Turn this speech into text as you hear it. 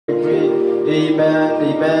Amen,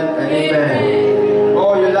 amen, and amen.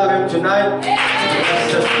 Oh, you love him tonight?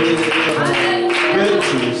 Let's just praise the name of him. Good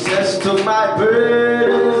Jesus to my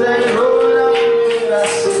burdens and roll up with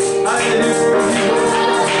us. Hallelujah.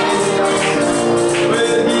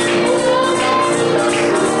 Will he roll up with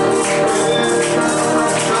us?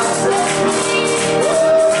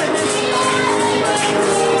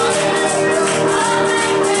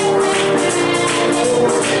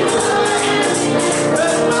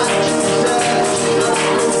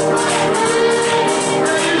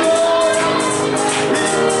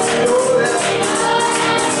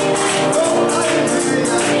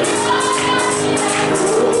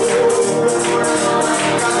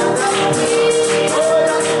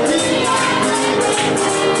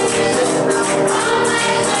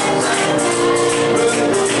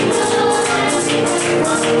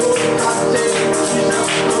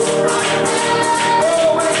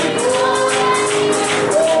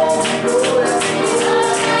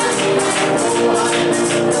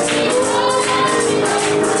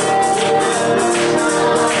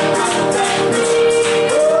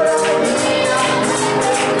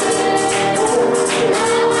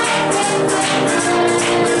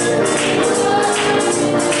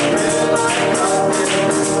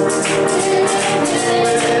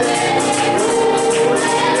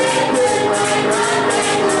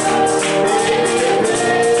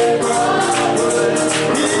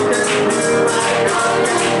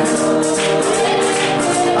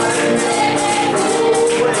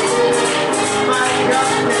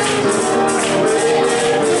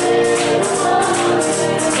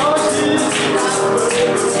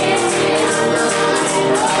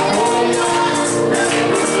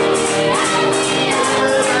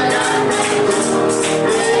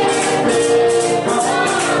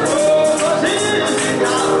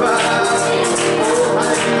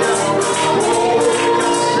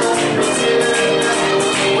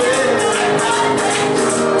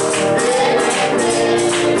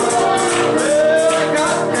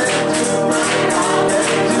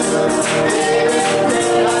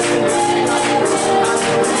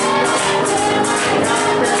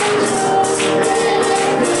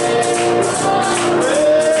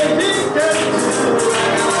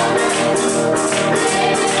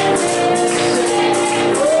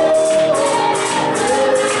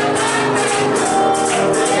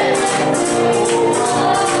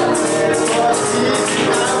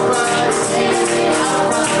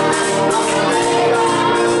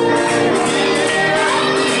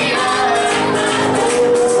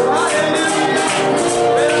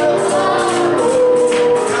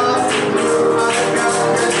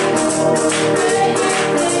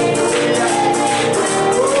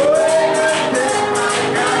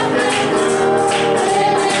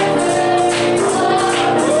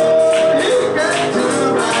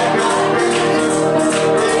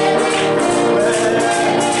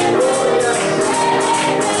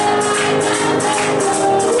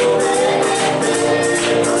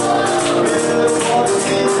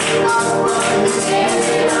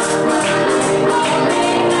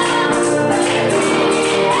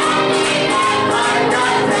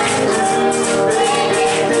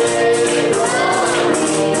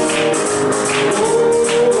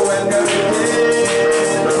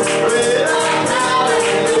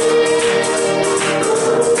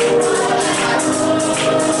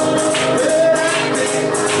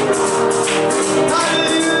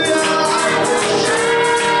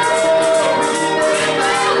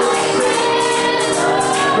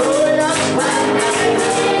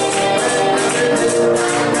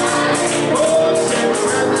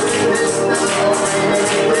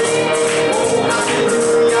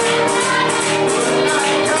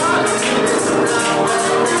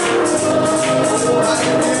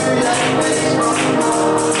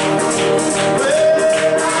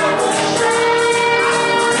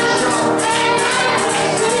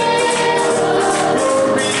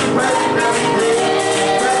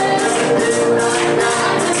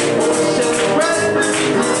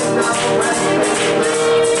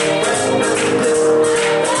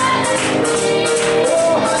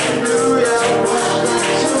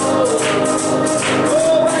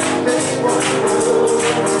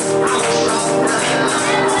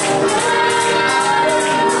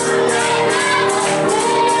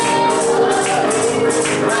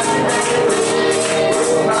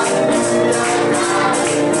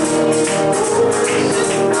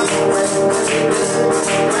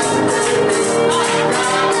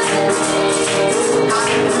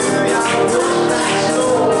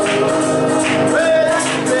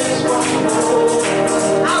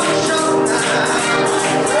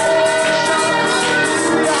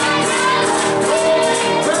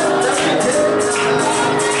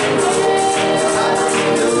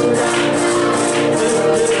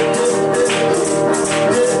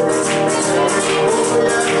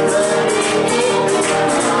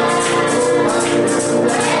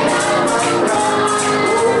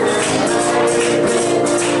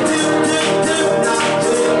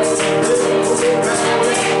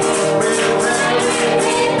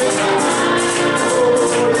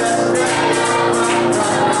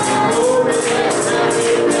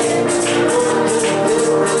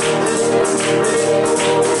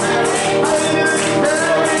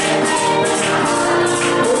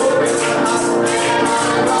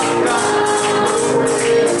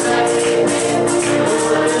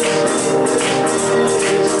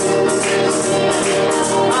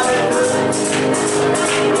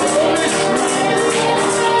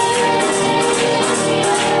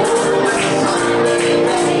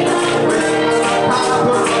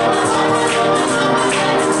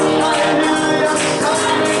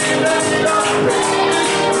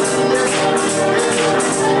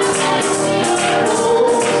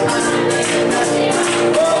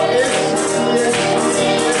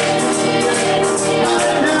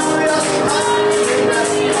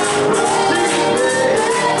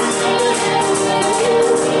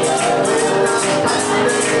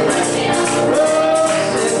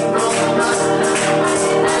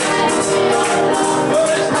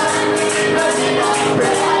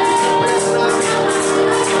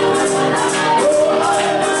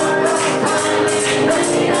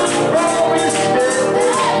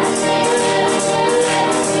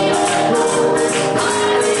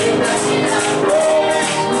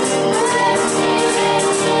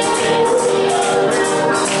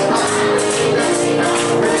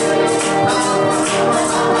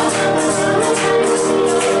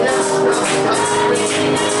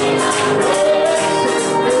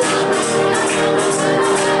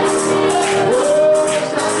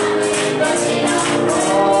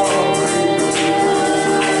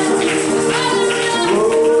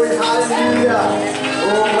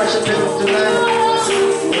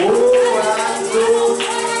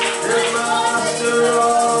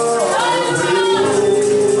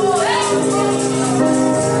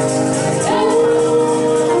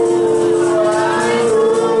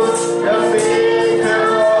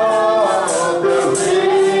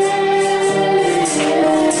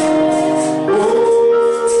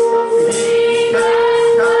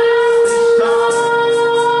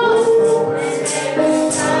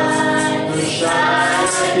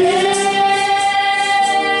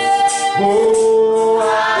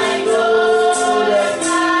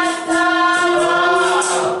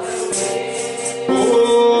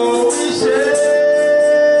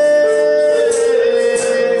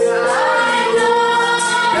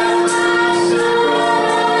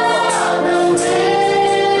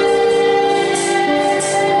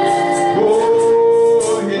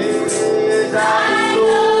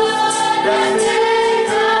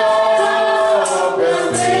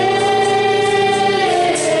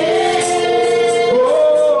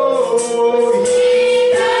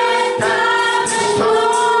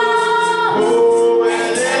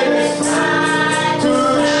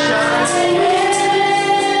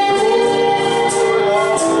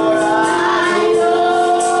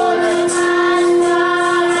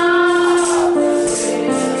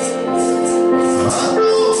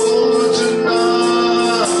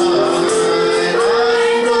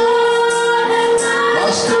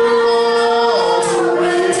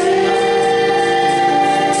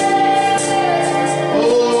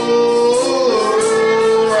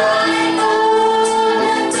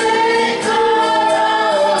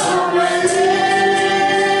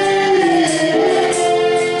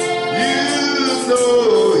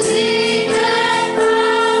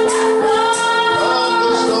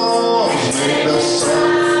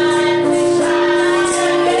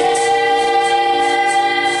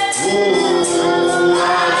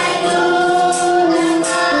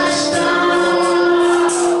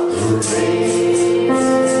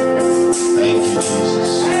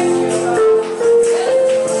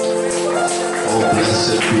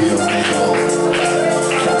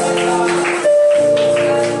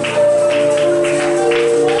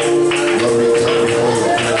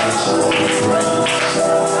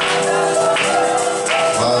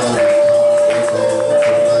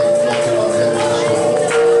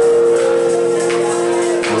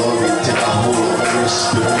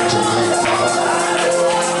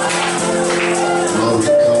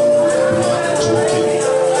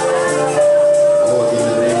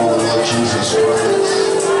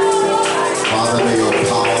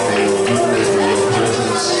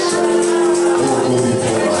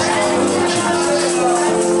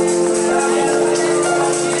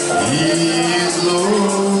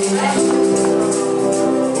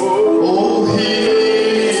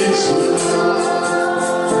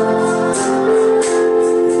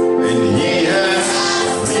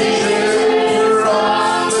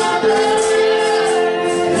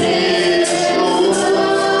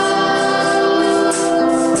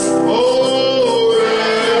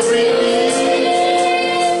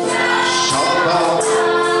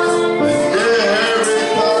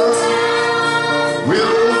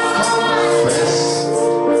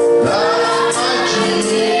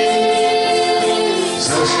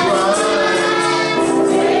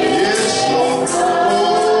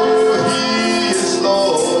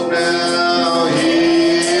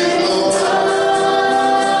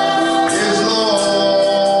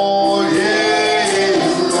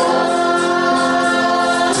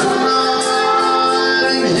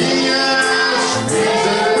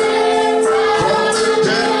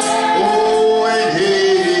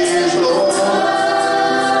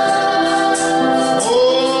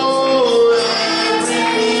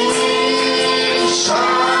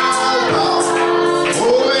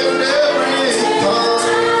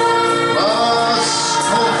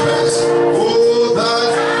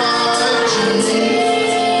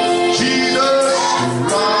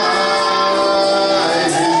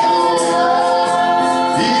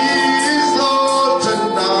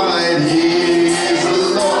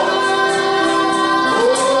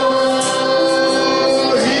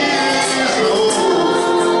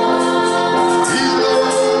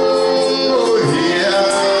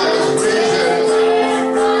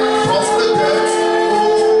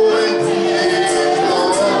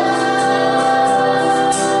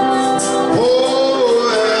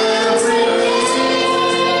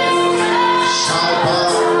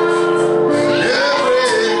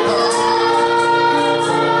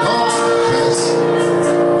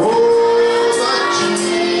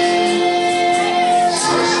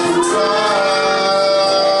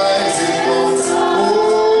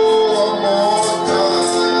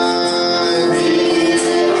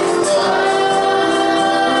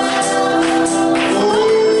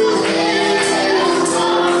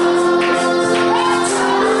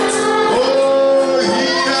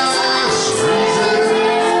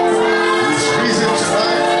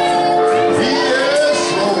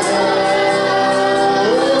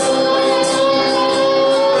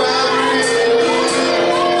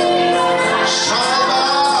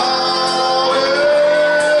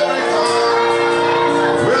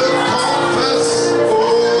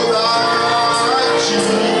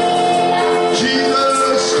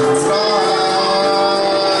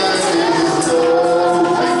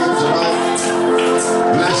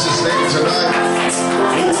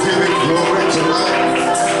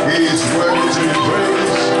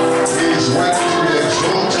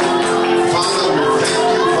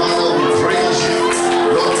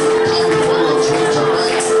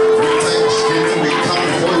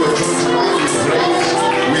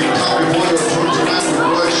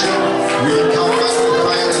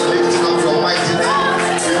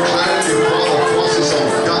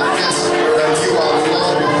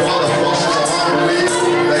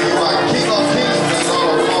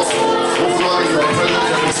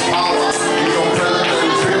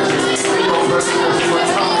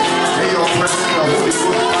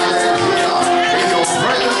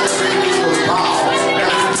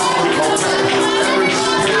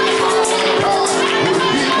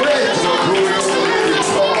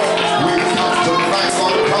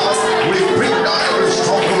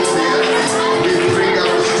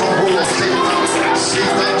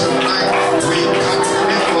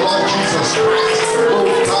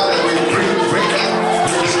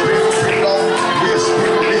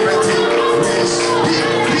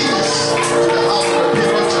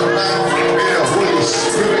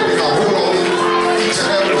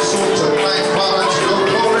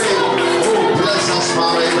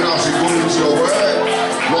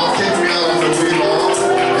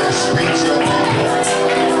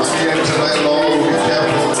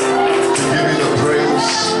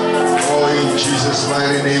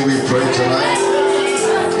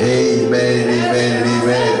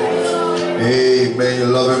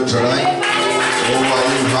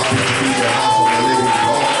 happy to be in the house of the living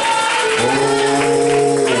God?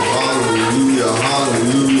 Oh, hallelujah,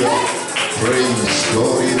 hallelujah. Praise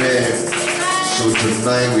God, amen. So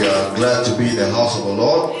tonight we are glad to be in the house of the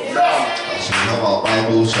Lord. As we have our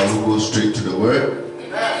Bibles, shall we go straight to the word?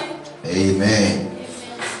 Amen.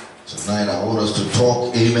 Tonight I want us to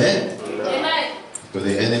talk, amen. Because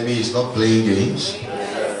the enemy is not playing games.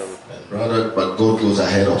 But God goes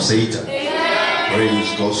ahead of Satan.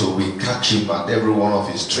 Praise God. So we catch him at every one of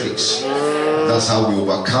his tricks. That's how we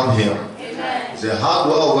overcome him. It's a hard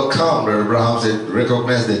way to overcome. Brother Abraham said,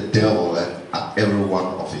 recognize the devil and at every one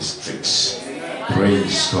of his tricks.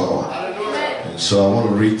 Praise God. And so I want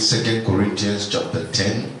to read 2 Corinthians chapter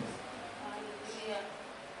 10.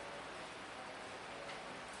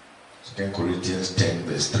 2 Corinthians 10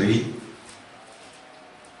 verse 3.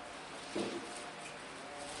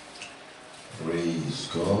 Praise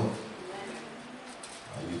God.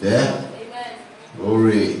 Are you there? Amen.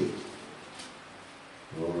 Glory.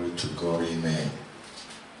 Glory to God. Amen.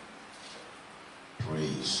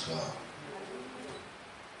 Praise God.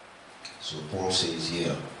 So Paul says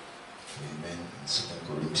here, amen, in 2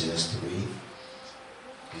 Corinthians 3,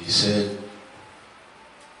 he said,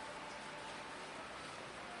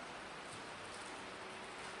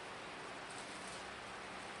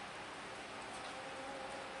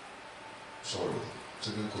 sorry,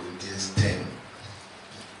 2 Corinthians 10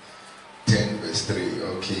 verse 3,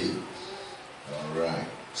 okay. Alright,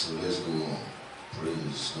 so let's go on.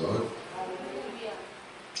 Praise God.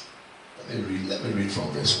 Let me read from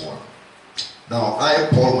verse 1. Now I,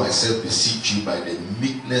 Paul, myself beseech you by the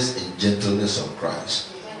meekness and gentleness of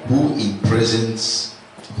Christ, who in presence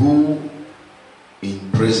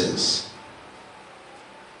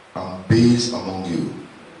am base among you,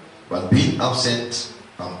 but being absent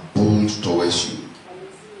I'm bold towards you.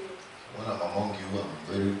 When I'm among you, I'm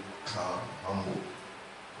very calm, humble.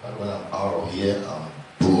 But when I'm out of here, I'm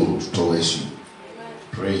bold towards you.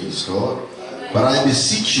 Praise God. But I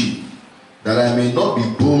beseech you that I may not be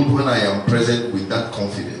bold when I am present with that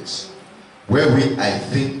confidence, wherewith I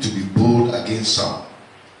think to be bold against some,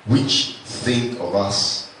 which think of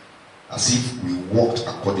us as if we walked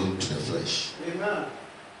according to the flesh. Amen.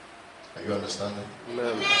 Are you understanding?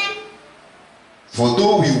 Amen. For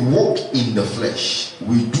though we walk in the flesh,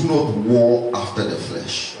 we do not war after the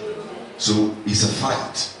flesh. So it's a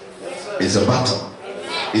fight, it's a battle,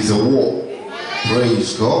 it's a war.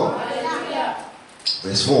 Praise God.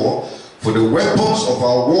 Verse 4. For the weapons of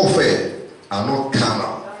our warfare are not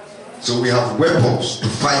carnal. So we have weapons to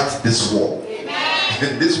fight this war.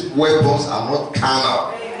 And these weapons are not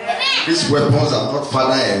carnal. These weapons are not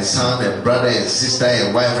father and son and brother and sister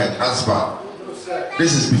and wife and husband.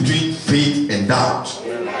 This is between faith and doubt.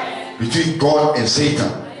 Between God and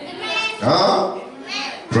Satan. Huh?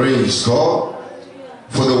 Praise God.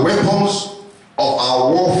 For the weapons of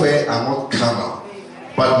our warfare are not carnal,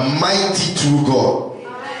 but mighty through God,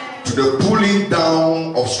 to the pulling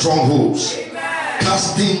down of strongholds,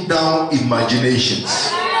 casting down imaginations.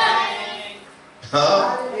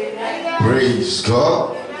 Huh? Praise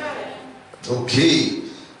God. Okay.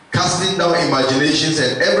 Casting down imaginations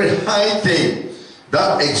and every high thing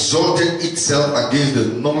that exalted itself against the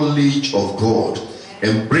knowledge of God,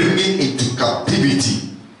 and bringing into captivity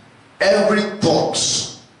every thought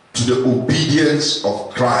to the obedience of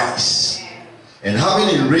Christ, and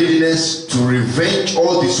having in readiness to revenge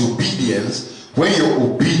all disobedience when your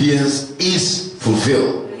obedience is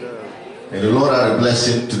fulfilled. And the Lord add a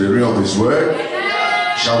blessing to the reading of his word.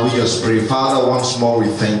 Shall we just pray? Father, once more we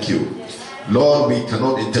thank you. Lord, we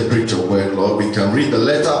cannot interpret your word, Lord. We can read the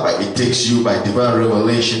letter, but it takes you by divine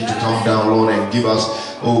revelation to come down, Lord, and give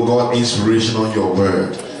us, oh God, inspiration on your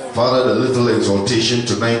word. Father, the little exhortation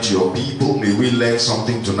tonight to your people, may we learn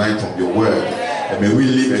something tonight from your word. And may we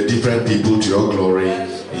live a different people to your glory.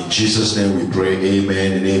 In Jesus' name we pray,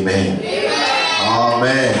 amen and amen.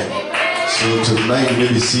 Amen. So tonight you may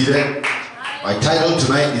be seated. My title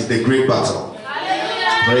tonight is The Great Battle.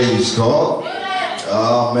 Praise God.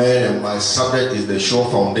 Amen. And my subject is the sure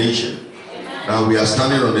foundation. Now we are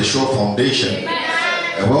standing on the sure foundation.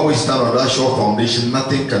 And when we stand on that sure foundation,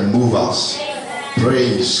 nothing can move us.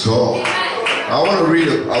 Praise God. I want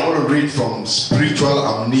to read from Spiritual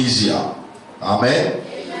Amnesia. Amen.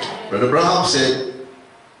 Brother Abraham said,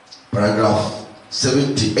 paragraph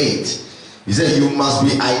 78. He said, you must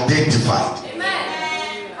be identified.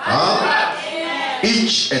 Huh?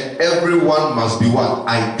 Each and every one must be what?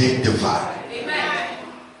 Identified.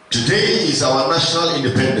 Today is our national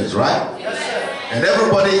independence, right? Yes, sir. And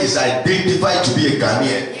everybody is identified to be a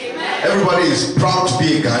Ghanaian. Amen. Everybody is proud to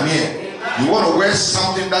be a Ghanaian. Amen. You want to wear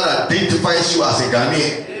something that identifies you as a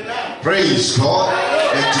Ghanaian. Amen. Praise God. Amen.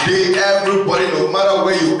 And today, everybody, no matter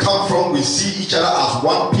where you come from, we see each other as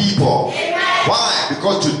one people. Why?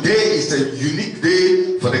 Because today is a unique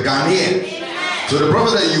day for the Ghanaian. So the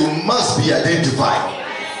prophet said you must be identified.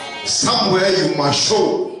 Somewhere you must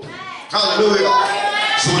show. Hallelujah.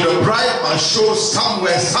 So the bride must show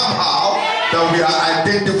somewhere, somehow, that we are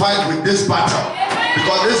identified with this battle.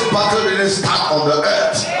 Because this battle didn't start on the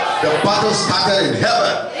earth. The battle started in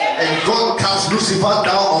heaven. And God cast Lucifer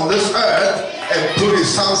down on this earth and put his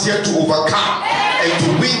sons here to overcome. And to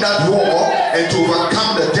win that war, and to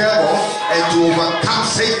overcome the devil, and to overcome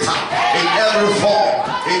Satan in every form,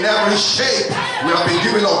 in every shape. We have been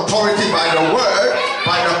given authority by the word,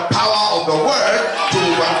 by the power of the word, to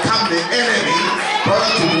overcome the enemy,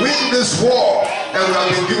 brother, to win this war. And we have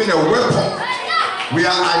been given a weapon. We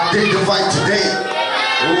are identified today.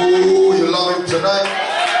 Oh, you love him tonight?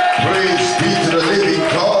 Praise be to the living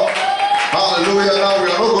God. Hallelujah. Now we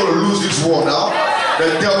are not going to lose this war now.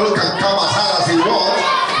 The devil can come as hard as he wants.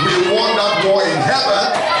 We won that war in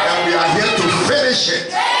heaven, and we are here to finish it.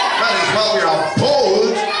 That is why we are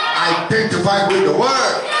bold, identified with the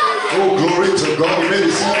word. Oh, glory to God. You may be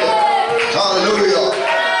seated. Hallelujah.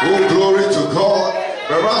 Oh, glory to God.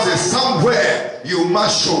 Whereas there's somewhere you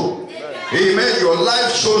must show. Amen. Your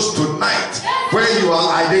life shows tonight where you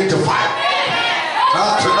are identified.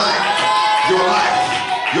 Tonight, your life,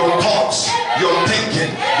 your thoughts, your thinking,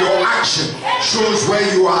 your action shows where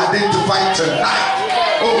you are identified tonight.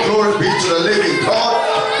 Oh, glory be to the living God.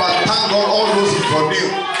 But thank God, all those he foreknew,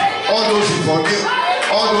 all those he foreknew,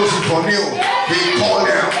 all those he foreknew, he called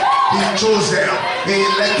them, he chose them, he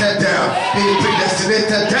elected them, he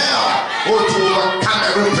predestinated them, oh, to overcome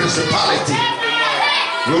every principality.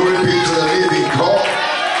 Glory be to the living God.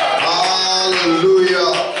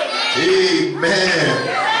 Hallelujah. Amen.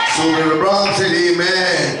 So the Brown said,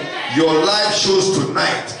 amen. Your life shows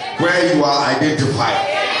tonight where you are identified.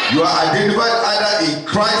 You are identified either in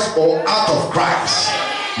Christ or out of Christ.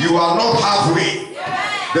 You are not halfway.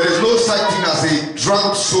 There is no such thing as a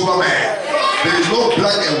drunk, sober man. There is no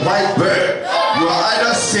black and white bird. You are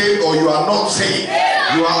either saved or you are not saved.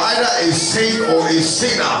 You are either a saint or a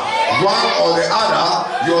sinner. One or the other.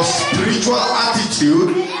 Your spiritual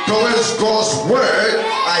attitude towards God's word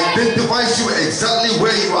identifies you exactly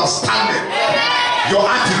where you are standing. Your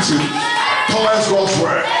attitude towards God's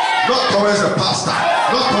word, not towards the pastor,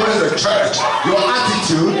 not towards the church. Your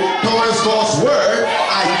attitude towards God's word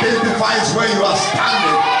identifies where you are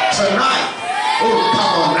standing tonight. Oh,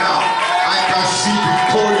 come on now. I can see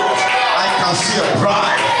victorious. I can see a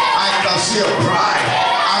bride. I can see a bride.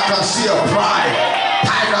 I can see a bride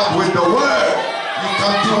tied up with the word. You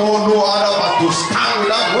can do no other but to stand with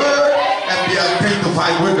that word and be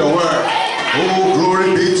identified with the word. Oh,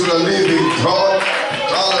 glory be to the living God.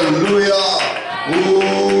 Hallelujah.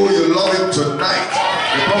 Oh, you love him tonight.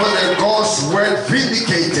 The prophet said God's word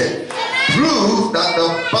vindicated. Prove that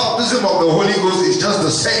the baptism of the Holy Ghost is just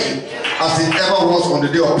the same as it ever was on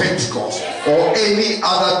the day of Pentecost or any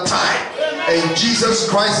other time. And Jesus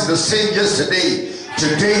Christ is the same yesterday,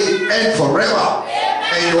 today, and forever.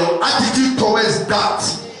 And your attitude towards that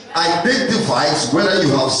identifies whether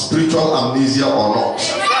you have spiritual amnesia or not.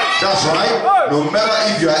 That's right. No matter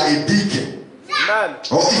if you are a deacon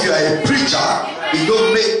or if you are a preacher, it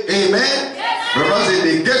don't make, amen. Because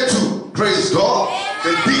they get to, praise God,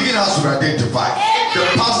 the deacon has to be identified. The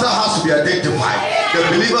pastor has to be identified. The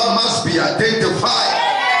believer must be identified.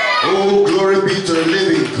 Oh, glory be to the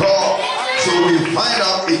living God. So we find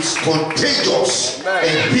out it's contagious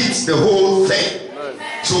and hits the whole thing.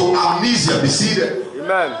 So amnesia, be seated.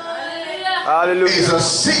 Amen. Hallelujah. Is a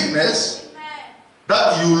sickness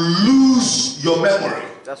that you lose your memory.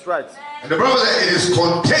 That's right. And the brother said it is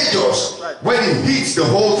contagious when it hits the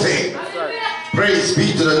whole thing. Praise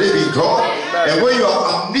be to the living God. And when you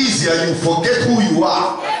have amnesia, you forget who you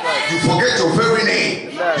are. You forget your very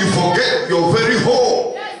name. You forget your very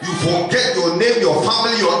home. You forget your name, your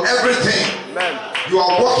family, your everything. You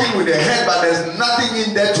are walking with a head, but there's nothing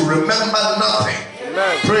in there to remember nothing.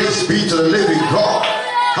 Praise be to the living God.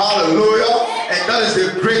 Hallelujah. And that is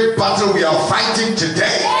the great battle we are fighting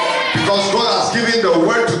today. Because God has given the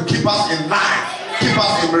word to keep us in line, keep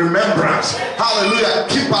us in remembrance. Hallelujah.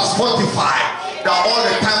 Keep us fortified. That all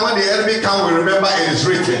the time when the enemy comes, we remember it is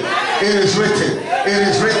written. It is written. It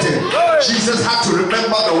is written. Jesus had to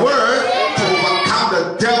remember the word to overcome the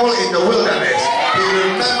devil in the wilderness. He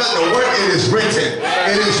remembered the word. It is written.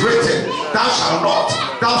 It is written. Thou shalt not.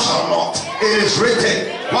 Thou shalt not. It is written.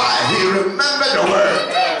 Why? He remembered the word.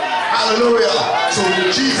 Hallelujah. So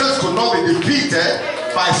Jesus could not be defeated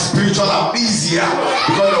by spiritual amnesia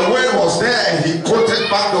because the word was there and he quoted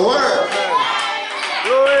back the word.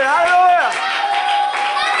 Glory, hallelujah.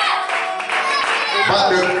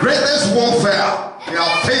 But the greatest warfare we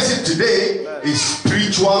are facing today is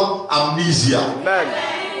spiritual amnesia.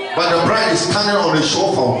 But the bride is standing on a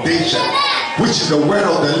sure foundation, which is the word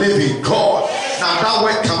of the living God. Now that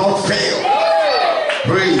word cannot fail.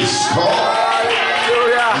 Praise God.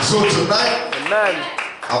 And so tonight,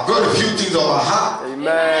 I've got a few things on my heart.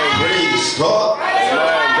 Praise God.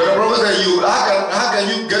 The brother that how can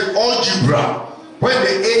you get algebra when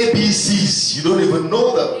the ABCs you don't even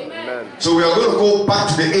know them? So we are going to go back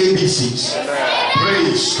to the ABCs.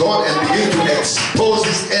 Praise God, and begin to expose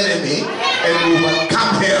this enemy and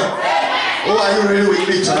overcome him. Oh, are you ready with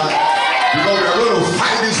me tonight? Because we are going to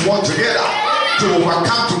fight this one together to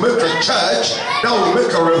overcome, to make a church that will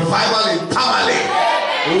make a revival in Tamale.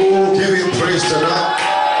 Oh, give him praise tonight.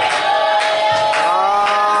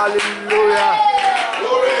 Hallelujah.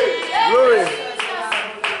 Glory. Glory.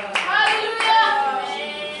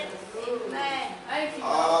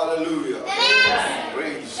 Hallelujah.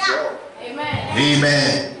 Praise God.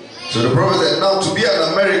 Amen. So the prophet said, now to be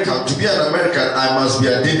an American, I must be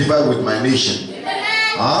identified with my nation.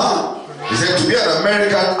 He said, to be an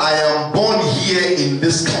American, I am born here in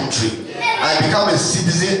this country. I become a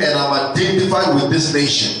citizen and I'm identified with this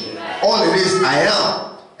nation. All it is, I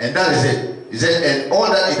am. And that is it. He said, and all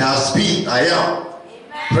that it has been, I am.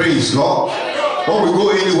 Praise God. When we go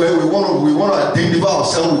anywhere, we want to identify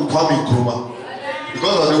ourselves with Kwame Nkrumah,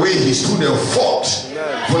 because of the way he stood and fought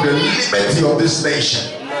for the liberty of this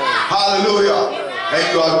nation. Hallelujah.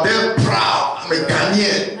 And you are then proud. I'm a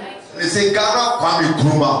Ghanaian. They say Ghana, Kwame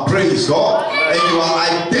Nkrumah. Praise God. And you are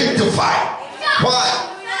identified. Why?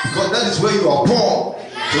 Because that is where you are born.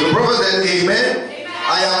 So the prophet said, amen.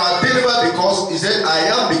 I am identified because he said, I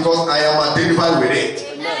am because I am identified with it.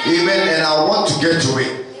 Amen. And I want to get to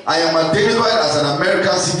it. I am identified as an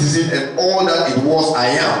American citizen, and all that it was, I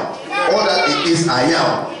am. All that it is, I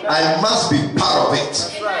am. I must be part of it.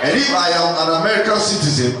 And if I am an American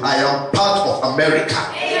citizen, I am part of America.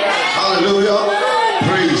 Hallelujah.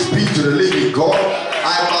 Praise be to the living God.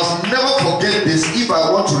 I must never forget this. If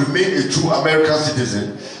I want to remain a true American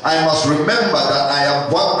citizen, I must remember that I am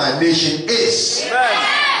what my nation is.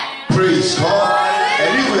 Praise God.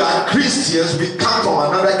 And if we are Christians, we come from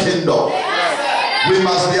another kingdom. We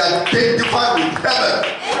must be identified with heaven,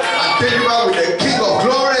 identified with the King of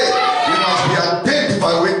glory. We must be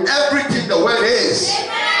identified with everything the word is.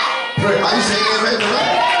 Pray. Are you saying amen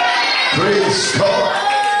tonight? Praise God.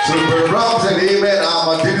 So the Ram said, amen, I am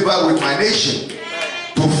identified with my nation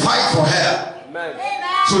to fight for her.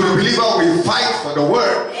 So the believer will fight for the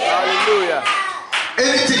word. Hallelujah.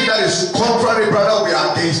 Anything that is contrary, brother, we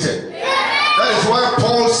are against it. That is why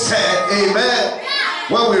Paul said, amen,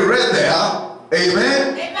 when we read there,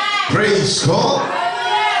 amen. Praise God.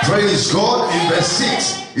 Praise God. In verse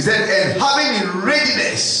 6, he said, and having in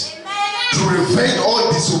readiness to revenge all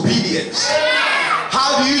disobedience.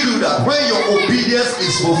 How do you do that? When your obedience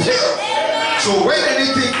is fulfilled. So when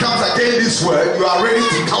anything comes against this word, you are ready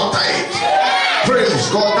to counter it. Praise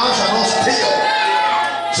God. Thou shalt not steal.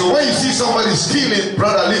 So when you see somebody stealing,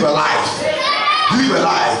 brother, live a life. Live a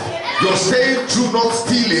life. You're staying true, not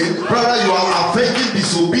stealing. Brother, you are avenging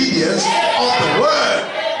disobedience of the word.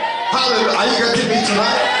 Hallelujah. Are you getting me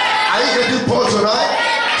tonight? Are you getting Paul tonight?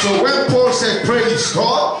 So when Paul said, praise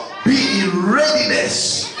God, be in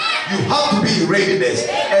readiness. You have to be in readiness.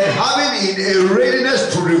 And having in a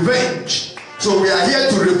readiness to revenge. So we are here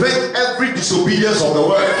to revenge every disobedience of the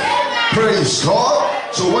word. Praise God.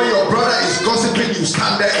 So when your brother is gossiping, you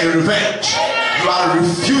stand there in revenge. You are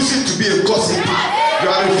refusing to be a gossiper. You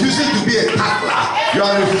are refusing to be a tattler. You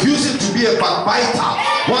are refusing to be a backbiter.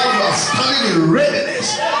 While you are standing in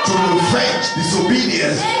readiness to revenge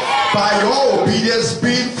disobedience by your obedience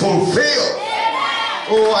being fulfilled.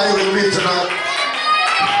 Oh, are you with me tonight?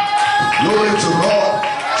 Glory to God.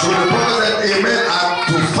 So the prophet said, amen,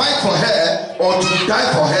 to fight for her, or to die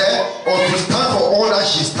for her, or to stand for all that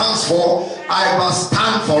she stands for, I must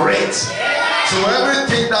stand for it. So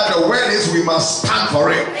everything that the word is, we must stand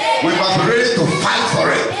for it. We must be ready to fight for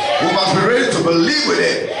it. We must be ready to believe with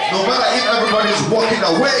it. No matter if everybody is walking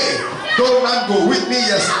away, don't not go with me,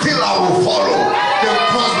 yet still I will follow. The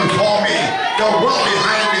cross before me, the world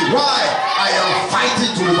behind me. Why? I am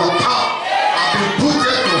fighting to overcome. I've been put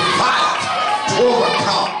here to fight, to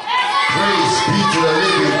overcome. Praise be to the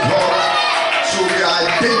living God. So we are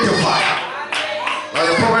identified. When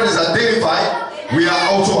the prophet is identified, we are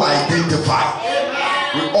also identified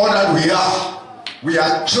with all that we are. We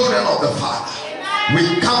are children of the Father.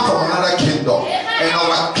 We come from another kingdom, and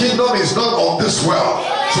our kingdom is not of this world.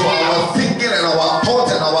 So our thinking and our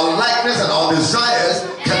thoughts and our likeness and our desires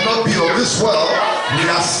cannot be of this world. We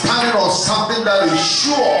are standing on something that is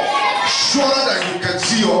sure, shorter than you can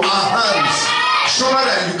see your hands, shorter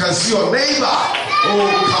than you can see your neighbor. Oh,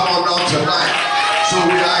 come on now tonight. So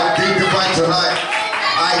we identify tonight.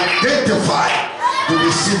 Identify to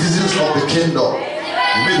be citizens of the kingdom.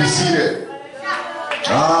 You may be seated.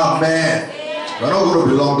 Amen. We're not going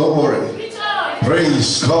to be long, don't worry.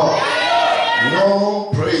 Praise God. You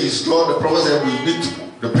know, praise God. The prophet said we need to,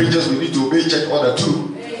 the preachers, we need to obey church order too.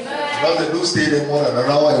 Because they don't stay there more than an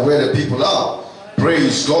hour and wear the people out.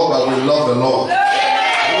 Praise God, but we love the Lord. Oh,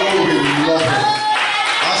 we love Him.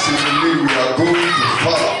 As we believe, we are going to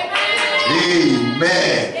follow.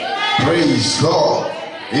 Amen. Praise God.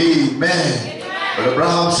 Amen. But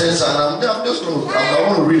Abraham says, and I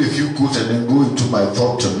want to read a few quotes and then go into my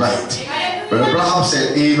thought tonight. But Abraham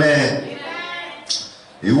said, Amen.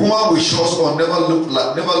 A woman with short skirt never looked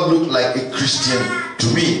like a Christian to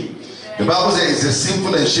me. The Bible says it's a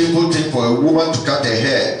sinful and shameful thing for a woman to cut her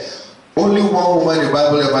hair. Only one woman in the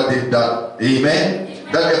Bible ever did that. Amen.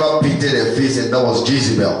 That ever painted her face, and that was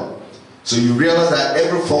Jezebel. So you realize that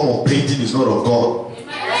every form of painting is not of God.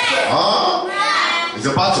 Huh? It's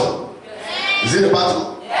a battle. Is it a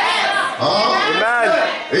battle? Huh?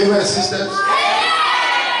 Amen. Amen, sisters.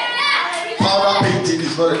 Powder painting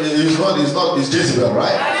is Jezebel,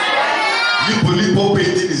 right? Lipo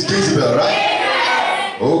painting is Jezebel,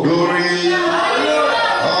 right? Oh, glory.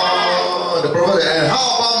 The prophet. And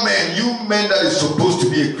how about men? You men that is supposed to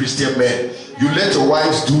be a Christian man, you let your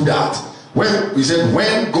wives do that. When he said,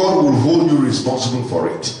 when God will hold you responsible for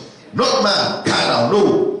it. Not man, kind of,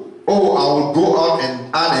 no. Oh, I will go out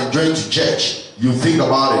and add and join to church. You think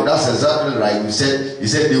about it. That's exactly right. He said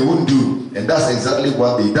they wouldn't do. And that's exactly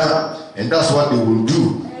what they done. And that's what they will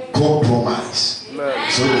do. Compromise.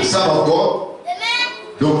 Amen. So the Son of God,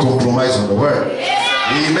 don't compromise on the word.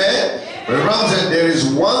 Amen. But Abraham said there is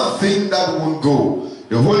one thing that won't go.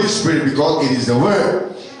 The Holy Spirit, because it is the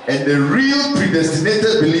word. And the real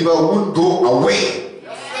predestinated believer won't go away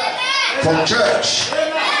from church.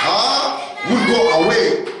 Won't go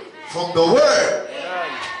away from the word.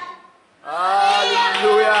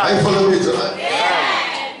 Hallelujah. Are you following me tonight?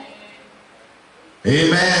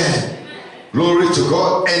 Amen. Glory to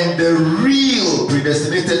God. And the real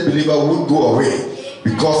predestinated believer won't go away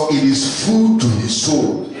because it is food to his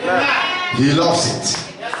soul. He loves it.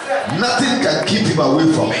 Nothing can keep him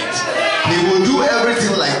away from it. He will do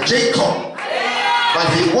everything like Jacob, but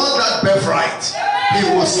he wants that birthright. He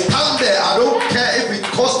will stand there. I don't care if it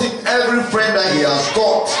cost him every friend that he has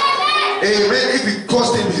got. Amen. If it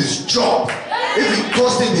cost him his job, if it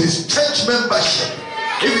cost him his church membership,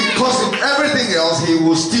 if it cost him everything else, he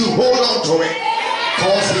will still hold on to it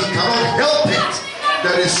because he cannot help it.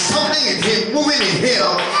 There is something in him, moving in him.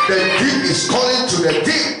 The deep is calling to the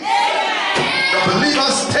deep. The believer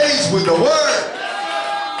stays with the word.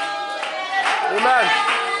 Amen.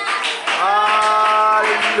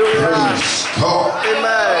 Hallelujah. Praise God.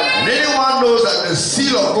 Amen. And anyone knows that the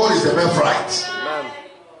seal of God is the birthright. Amen.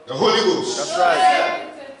 The Holy Ghost. That's right.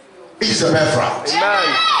 Is the birthright.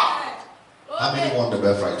 Amen. How many want the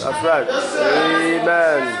birthright? That's right.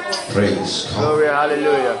 Amen. Praise God. Glory,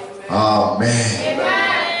 hallelujah. Amen.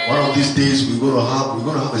 Amen. One of these days we're going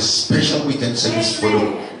to have a special weekend service for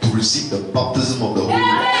them to receive the baptism of the Holy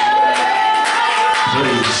Ghost.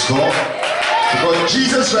 Praise God. Because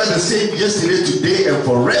Jesus Christ is saying yesterday, today, and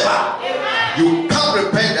forever. You can't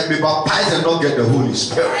repent and be baptized and not get the Holy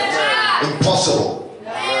Spirit. Impossible.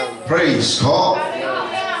 Praise God.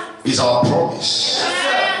 Is our promise.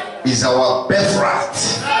 Is our birthright.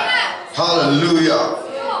 Hallelujah.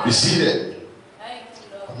 Be seated.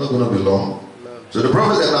 I'm not going to be long. So the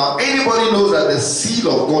prophet said, now anybody knows that the seal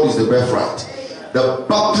of God is the birthright. The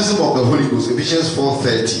baptism of the Holy Ghost, Ephesians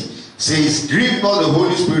 4:30. Says, grieve not the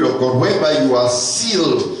Holy Spirit of God, whereby you are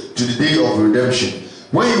sealed to the day of redemption.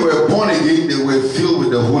 When you were born again, they were filled with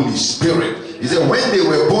the Holy Spirit. He said, when they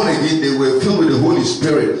were born again, they were filled with the Holy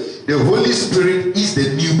Spirit. The Holy Spirit is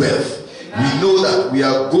the new birth. We know that we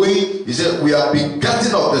are going, he said, we are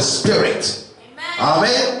begotten of the Spirit.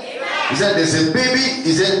 Amen. He said, there's a baby,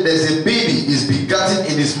 he said, there's a baby is begotten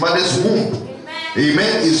in his mother's womb.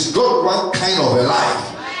 Amen. It's got one kind of a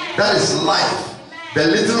life. That is life. The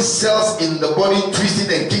little cells in the body twisting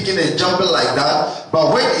and kicking and jumping like that.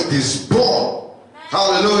 But when it is born,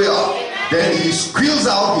 hallelujah, then he squeals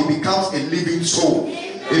out, he becomes a living soul.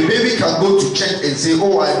 A baby can go to church and say,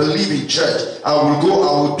 oh, I believe in church. I will go,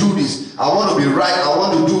 I will do this. I want to be right, I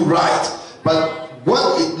want to do right. But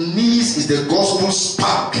what it needs is the gospel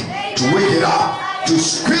spark to wake it up, to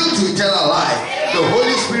squeal to eternal life. The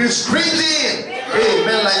Holy Spirit screams in.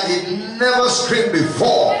 Amen, like it never screamed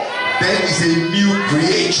before. Then is a new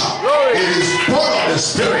creature. It is born of the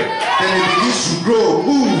Spirit. Then it begins to grow,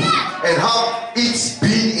 move, and and have its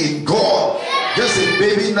being in God. Just a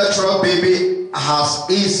baby, natural baby, has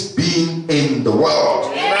its being in the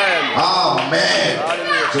world. Amen.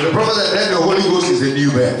 So the prophet said, then the Holy Ghost is a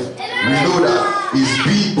new birth. We know that is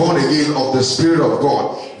being born again of the Spirit of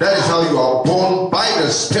God. That is how you are born by the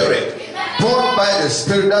Spirit. Born by the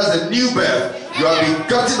Spirit, that's a new birth. You are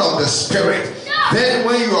begotten of the Spirit. Then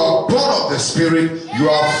when you are born of the Spirit, you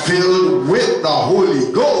are filled with the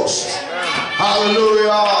Holy Ghost.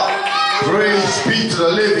 Hallelujah. Praise be to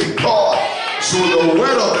the living God. So the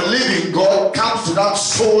word of the living God comes to that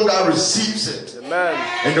soul that receives it. Amen.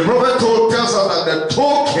 And the prophet tells us that the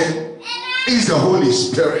token is the Holy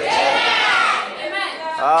Spirit. Amen.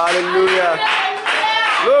 Hallelujah.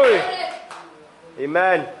 Glory.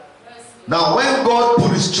 Amen. Now when God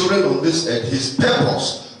put his children on this earth, his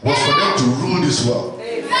purpose was for them to rule this world.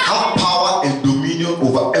 Have power and dominion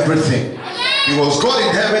over everything. He was God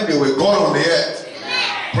in heaven, they were God on the earth.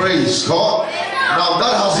 Praise God. Now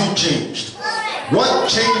that hasn't changed. What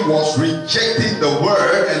changed was rejecting the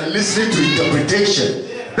word and listening to interpretation.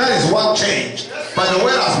 That is what changed. But the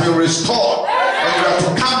word has been restored. And we have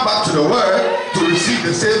to come back to the word to receive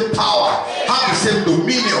the same power, have the same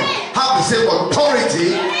dominion, have the same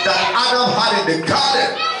authority that Adam had in the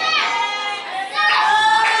garden.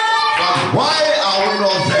 But why are we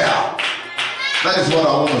not there? That is what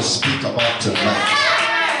I want to speak about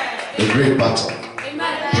tonight. The great battle.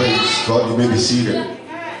 Praise God. You may be seated.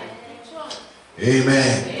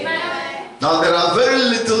 Amen. Now there are very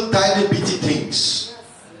little tiny bitty things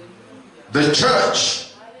the church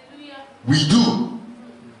we do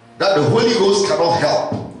that the Holy Ghost cannot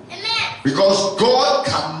help, because God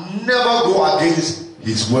can never go against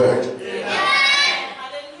his word.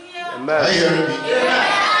 Amen. Are you hearing me?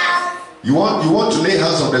 You want to lay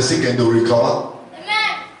hands on the sick and they'll recover?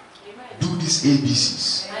 Do these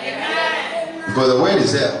ABCs, because the word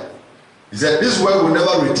is there. He said this word will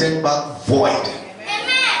never return back void,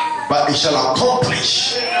 but it shall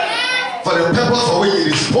accomplish for the purpose for which it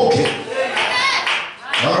is spoken.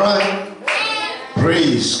 All right.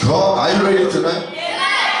 Praise God. Are you ready tonight?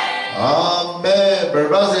 Amen.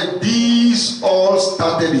 Brother said these all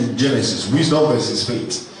started in Genesis. Wisdom versus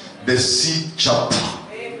faith. The seed chapter.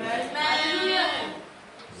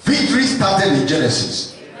 Victory started in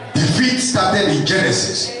Genesis. Defeat started in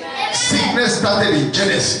Genesis. Sickness started in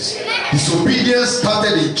Genesis. Disobedience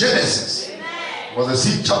started in Genesis. It was a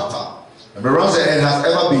seed chapter. And the Lord said it has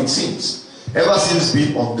ever been since. Ever since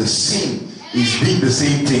being on the scene is being the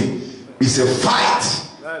same thing. It's a fight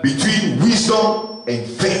between wisdom and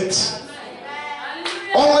faith.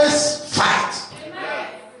 Always fight.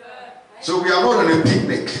 So we are not on a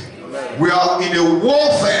picnic. We are in a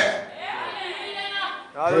warfare.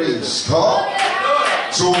 Praise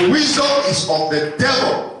God. So wisdom is of the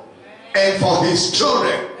devil and for his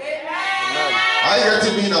children. Are you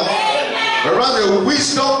getting me now? But rather,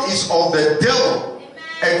 wisdom is of the devil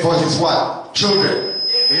and for his what? Children.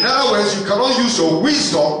 In other words, you cannot use your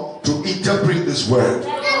wisdom to interpret this word.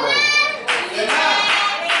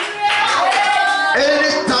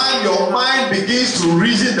 Anytime your mind begins to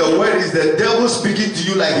reason the word is the devil speaking to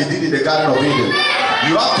you like he did in the Garden of Eden,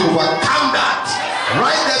 you have to overcome that.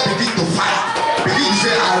 Right there, begin to fight. Begin to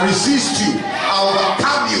say, I resist you. I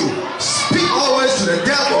overcome you. Speak always to the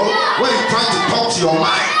devil when he tries to talk to your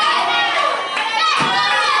mind.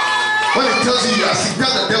 When he tells you you are sick,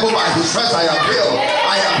 tell the devil by his stripes, I am healed.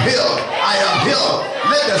 I am healed. I am healed.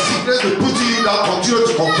 Let the sickness be put to you down. Continue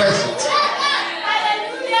to confess it.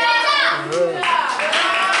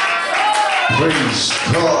 Praise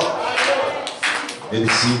God. May be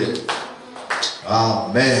seated.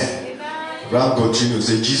 Amen. Ram continues.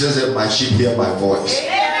 Say, Jesus said, my sheep hear my voice.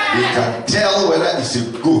 They can tell whether it's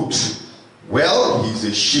a goat. Well, he's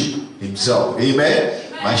a sheep himself. Amen.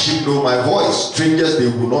 My sheep know my voice. Strangers they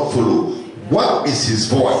will not follow. What is his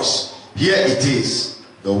voice? Here it is,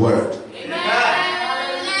 the word.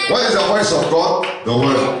 Amen. What is the voice of God? The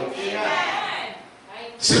word. Amen.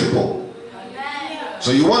 Simple. Amen.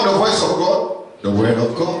 So you want the voice of God? The word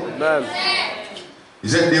of God. Amen. He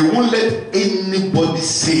said they won't let anybody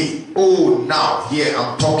say, oh, now here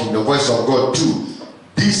I'm talking the voice of God too.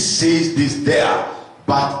 This says this there.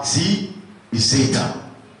 But see, it's Satan.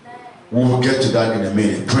 We will get to that in a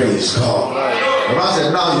minute. Praise God. The man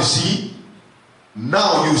said,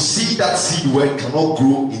 now you see that seed word cannot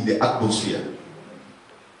grow in the atmosphere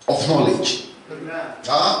of knowledge.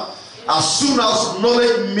 As soon as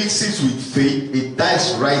knowledge mixes with faith, it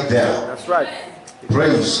dies right there. That's right.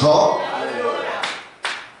 Praise God.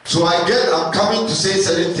 So I'm coming to say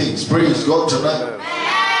certain things. Praise God tonight.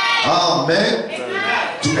 Amen.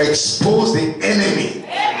 Amen. To expose the enemy.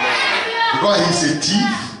 Because he's a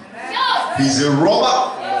thief. He's a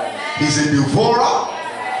robber. He's a devourer.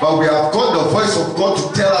 But we have got the voice of God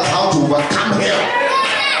to tell us how to overcome him.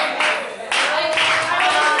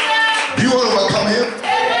 Do you want to overcome him?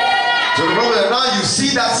 So the problem is now you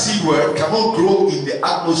see that seed word cannot grow in the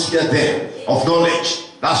atmosphere there of knowledge.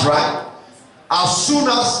 That's right. As soon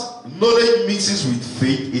as knowledge mixes with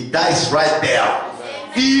faith, it dies right there.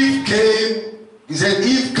 Eve came, he said,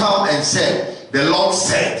 Eve came and said, the Lord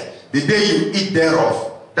said, the day you eat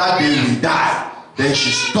thereof, that day we die. Then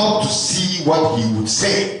she stopped to see what he would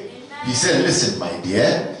say. He said, listen, my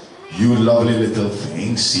dear, you lovely little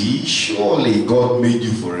thing, see, surely God made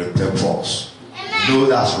you for a purpose. No,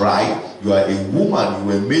 that's right. You are a woman,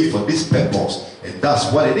 you were made for this purpose, and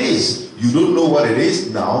that's what it is. You don't know what it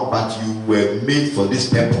is now, but you were made for this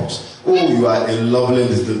purpose. Oh, you are a lovely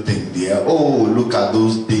little thing, dear. Oh, look at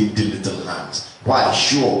those dainty little hands. Why?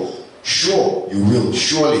 Sure, you will,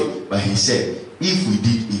 surely. But he said, if we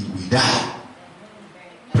did it, we die.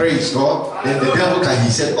 Praise God. Then the devil he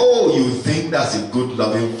said, oh, you think that's a good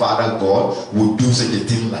loving Father God would do such a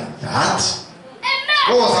thing like that?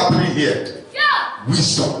 What was happening here?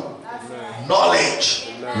 Wisdom,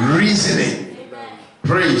 knowledge, reasoning.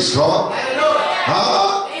 Praise God.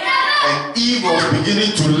 And Eve was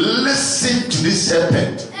beginning to listen to this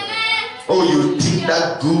serpent. Oh, you think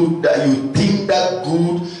that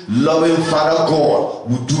good loving Father God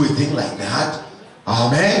would do a thing like that?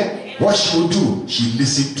 Amen. What she would do, she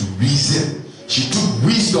listened to reason. She took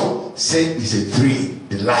wisdom, said it's a three,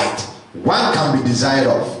 delight. One can be desired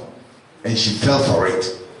of, and she fell for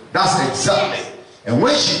it. That's exactly. And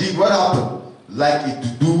when she did, what happened? Like it to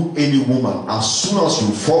do any woman, as soon as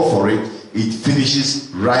you fall for it, it finishes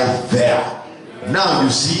right there. Now you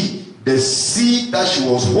see, the seed that she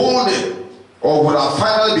was holding, or would have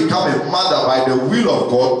finally become a mother by the will of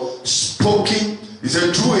God, spoken. He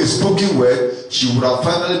said, through a spoken word, she would have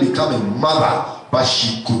finally become a mother, but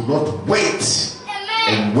she could not wait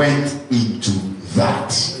and went into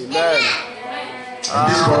that. And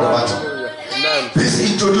this brought the battle.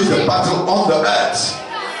 This introduced the battle on the earth.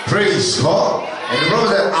 Praise God. And the Bible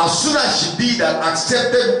said, as soon as she did that,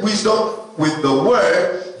 accepted wisdom with the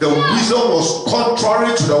word, the wisdom was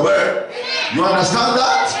contrary to the word. You understand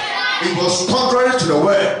that? It was contrary to the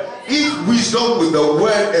word. If wisdom with the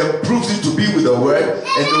word improves it to be with the word,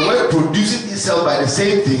 and the word produces itself by the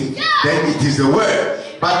same thing, then it is the word.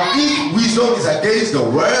 But if wisdom is against the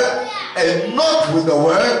word and not with the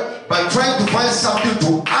word, but trying to find something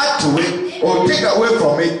to add to it or take away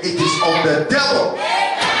from it, it is of the devil.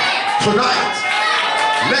 Tonight,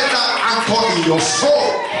 let that anchor in your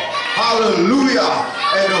soul. Hallelujah.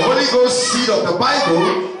 And the Holy Ghost seed of the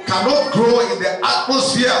Bible cannot grow in the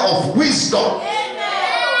atmosphere of wisdom.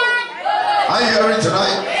 Are you hearing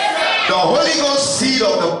tonight? The Holy Ghost seed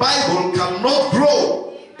of the Bible cannot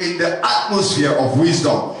grow in the atmosphere of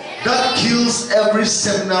wisdom. That kills every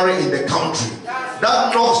seminary in the country.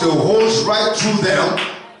 That knocks the holes right through them,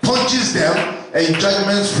 punches them, and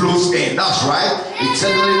judgment flows in. That's right. It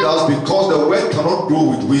certainly does, because the word cannot grow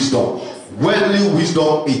with wisdom. Worldly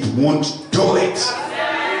wisdom, it won't do it.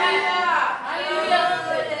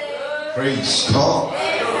 Praise God.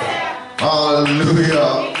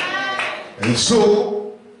 Hallelujah. And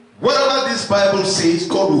so, whatever this Bible says,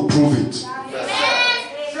 God will prove it.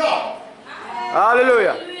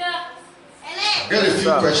 Hallelujah. Get a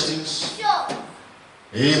few questions.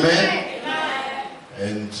 Amen.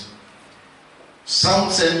 And some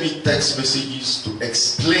send me text messages to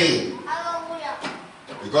explain.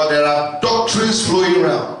 Because there are doctrines flowing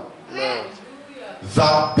around.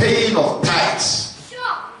 That paying of tithes,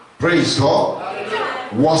 praise God,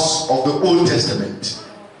 was of the Old Testament.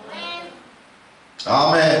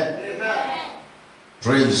 Amen.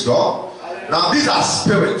 Praise God. Now these are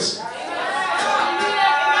spirits.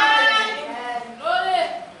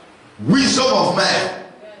 Wisdom of man.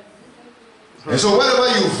 And so whenever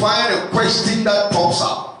you find a question that pops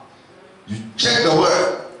up, you check the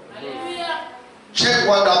word. Check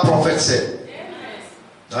what that prophet said.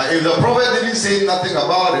 Now if the prophet didn't say nothing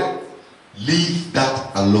about it, leave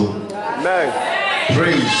that alone. Amen.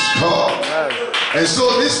 Praise God. Amen. And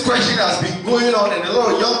so this question has been going on, and a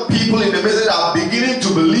lot of young people in the message are beginning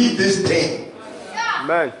to believe this thing.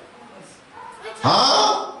 Amen.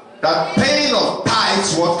 That paying of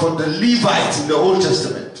tithes was for the Levites in the Old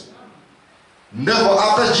Testament. Never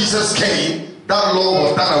after Jesus came, that law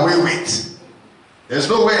was done away with. There's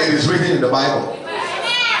no way it is written in the Bible.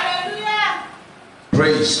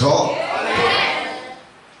 Praise God.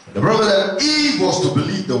 The brother that Eve was to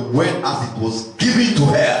believe the word as it was given to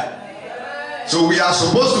her. So we are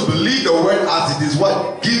supposed to believe the word as it is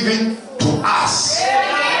what? Given to us.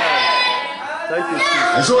 Thank you,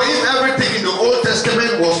 Jesus. And so if everything in the Old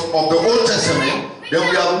Testament was of the Old Testament, then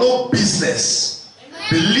we have no business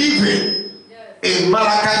believing in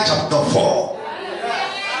Malachi chapter 4.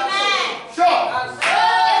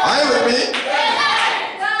 Are you with me?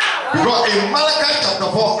 Because in Malachi chapter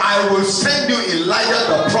 4, I will send you Elijah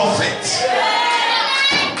the prophet.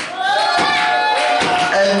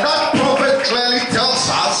 And that prophet clearly tells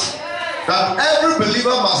us that every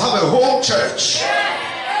believer must have a home church.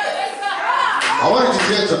 I want you to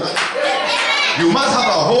hear tonight. You must have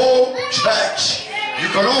a home church. You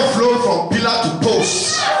cannot flow from pillar to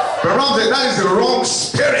post. But that is the wrong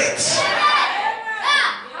spirit.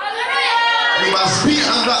 You must be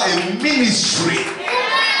under a ministry.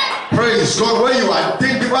 Praise God, where you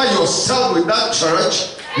identify yourself with that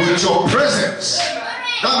church, with your presence.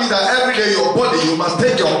 That means that every day your body, you must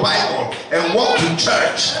take your Bible and walk to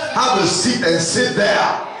church. Have a seat and sit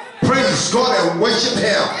there. Praise God and worship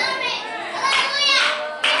Him.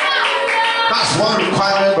 That's one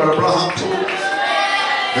requirement, Brother Abraham told us.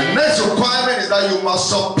 The next requirement is that you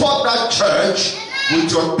must support that church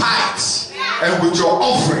with your tithes and with your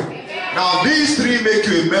offering. Now these three make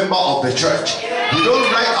you a member of the church. We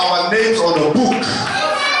don't write our names on a book.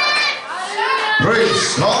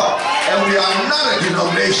 Praise God. And we are not a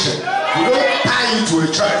denomination. We don't tie you to a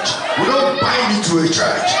church. We don't bind you to a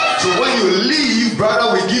church. So when you leave,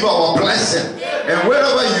 brother, we give our blessing. And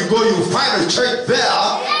wherever you go, you find a church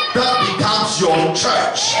there that becomes your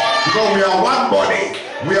church. Because we are one body.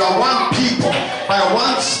 We are one people. By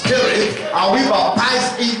one spirit are we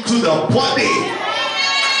baptized into the body.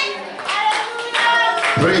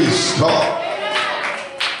 Praise God.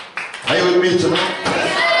 Are you with me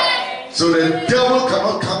tonight? So the devil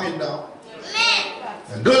cannot come in now.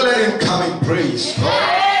 And don't let him come in. Praise God.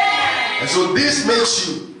 And so this makes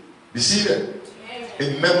you, be seated,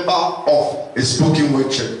 a member of a spoken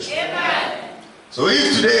word church. So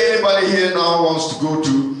if today anybody here now wants to go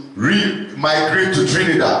to migrate to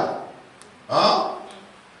Trinidad,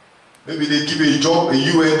 maybe they give you a job, a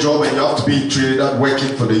UN job, and you have to be in Trinidad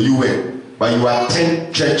working for the UN. But you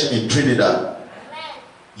attend church in Trinidad.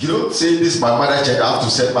 You don't say, this is my mother church, I have to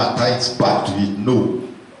send my tithes back to it. No.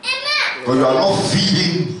 Because you are not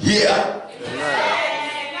feeding here.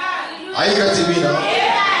 Are you getting me now?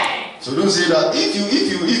 So don't say that.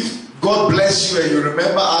 If God bless you and you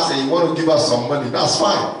remember us and you want to give us some money, that's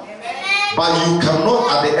fine. But you cannot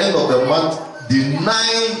at the end of the month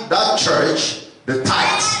deny that church the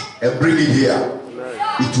tithes and bring it here.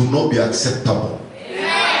 It will not be acceptable.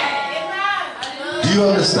 Do you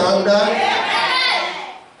understand that?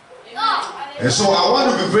 And so I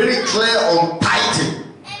want to be very clear on tithing.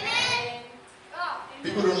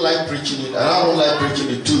 People don't like preaching it, and I don't like preaching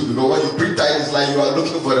it too, because when you preach tithe, it's like you are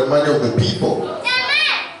looking for the money of the people.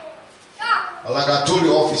 And like I told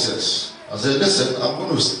the officers, I said, listen, I'm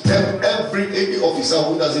going to step any officer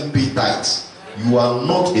who doesn't pay tithes. You are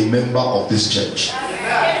not a member of this church.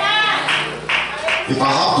 If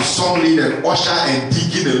I have to song lead and usher and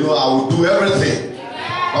dig in alone, I will do everything.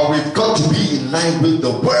 But we've got to be in line with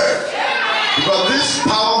the word. Because this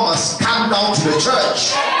power must come down to the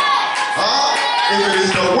church. If it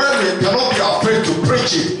is the word, we cannot be afraid to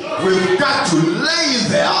preach it. We've got to lay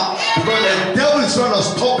there because the devil is going to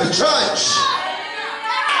stop the church.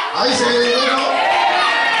 I say,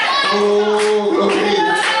 oh, okay.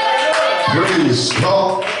 Praise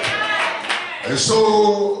God. And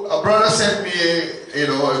so a brother sent me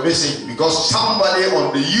a message because somebody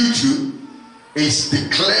on the YouTube is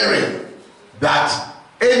declaring that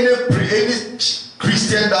any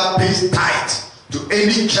Christian that pays tithe to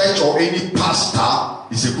any church or any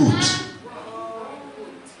pastor is a good.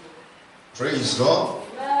 Praise God.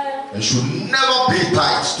 And should never pay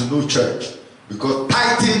tithes to no church, because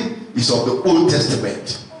tithing is of the Old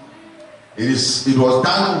Testament. It was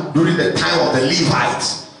done during the time of the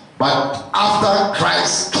Levites, but after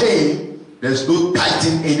Christ came, there's no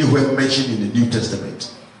tithing anywhere mentioned in the New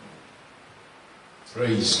Testament.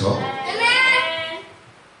 Praise God.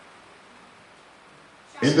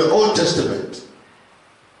 In the Old Testament,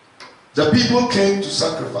 the people came to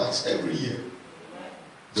sacrifice every year.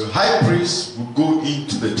 The high priest would go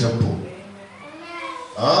into the temple,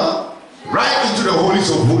 right into the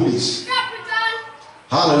holies of holies.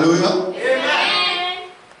 Hallelujah.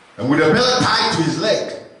 Amen. And with a belt tied to his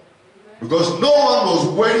leg, because no one was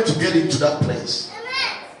worthy to get into that place.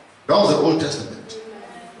 That was the Old Testament.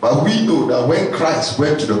 But we know that when Christ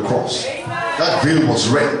went to the cross, that veil was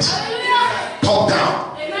rent, top down.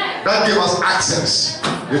 That gave us access.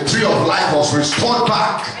 The tree of life was restored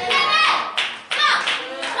back.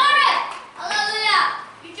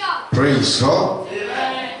 Praise God.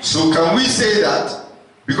 So can we say that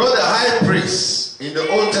Because the high priest in the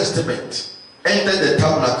Old Testament entered the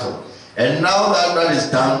tabernacle, and now that that is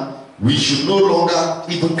done, we should no longer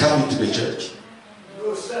even come into the church.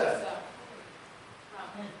 No, sir.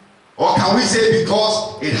 Or can we say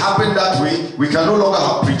because it happened that way, we can no longer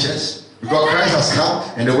have preachers? Because Christ has come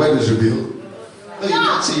and the word is revealed? No, you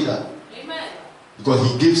can't say that.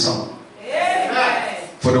 Because he gave some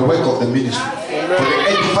for the work of the ministry, for the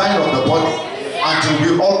edifying of the body, until we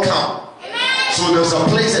all come. So there's a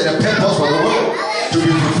place and a purpose for the word to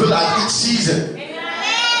be fulfilled at each season.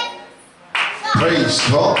 Praise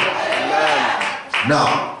God.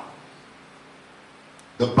 Now,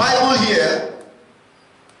 the Bible here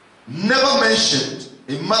never mentioned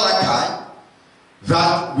in Malachi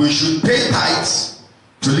that we should pay tithes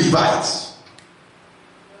to Levites.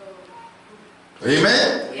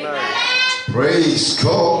 Amen? Praise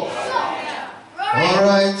God. All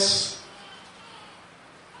right.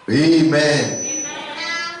 Amen.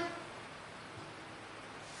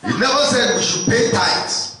 It never said we should pay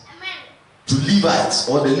tithes to Levites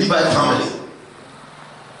or the Levite family.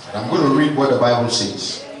 And I'm going to read what the Bible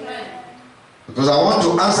says, because I want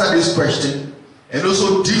to answer this question and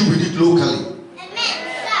also deal with it locally.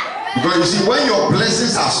 Because you see, when your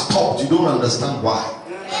blessings are stopped, you don't understand why.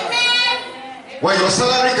 When your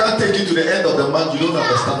salary can't take you to the end of the month, you don't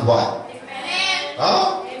understand why.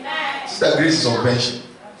 Huh? It's the grace of pension.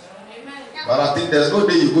 But I think there's no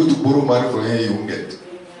day you go to borrow money from here you won't get.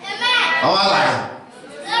 Am I lying?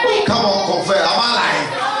 Oh, come on, confess. Am I lying?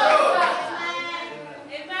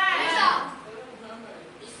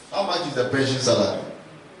 How much is the pension salary?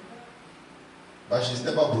 But she's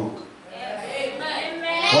never broke.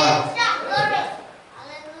 Why?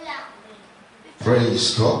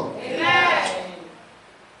 Praise God.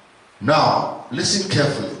 Now, listen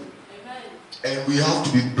carefully. And we have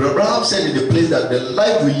to be, Abraham said in the place that the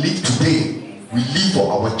life we live today, we live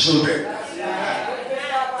for our children.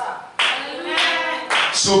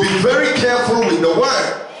 So be very careful with the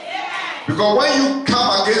word. Because when you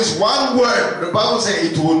come against one word, the Bible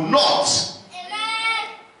says it will not.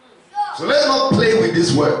 So let's not play with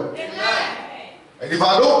this word. And if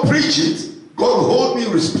I don't preach it, God will hold me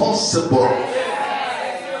responsible.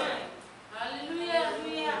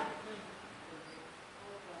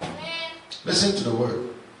 Listen to the word.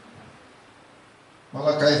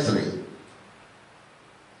 Malachi 3.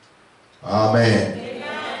 Amen.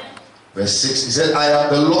 Verse 6. He said, I am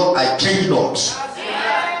the Lord, I change not.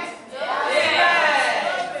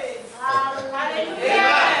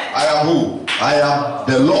 I am who? I am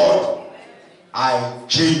the Lord, I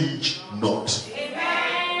change not.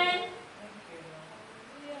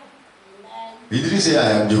 He didn't say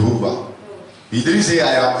I am Jehovah. He didn't say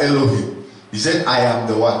I am Elohim. He said I am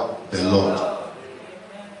the one? The Lord.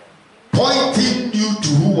 Pointing you to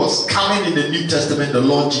who was coming in the New Testament, the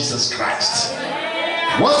Lord Jesus Christ.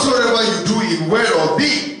 Whatsoever you do in word or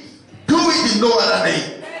deed, do it in no other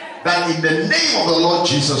name than in the name of the Lord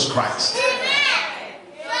Jesus Christ.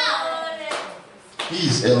 He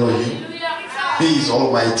is Elohim. He is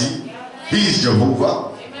Almighty. He is Jehovah.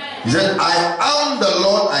 He said, I am the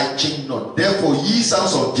Lord, I change not. Therefore, ye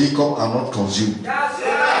sons of Jacob are not consumed.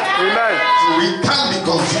 Amen. So we can't be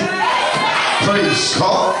consumed. Praise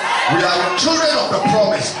God. We are children of the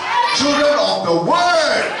promise, children of the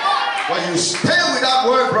word. When you stay with that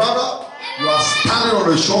word, brother, you are standing on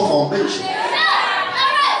a sure foundation.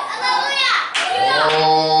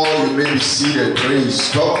 Oh, you may be seated.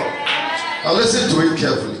 Praise God. Now listen to it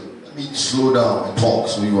carefully. Let me slow down and talk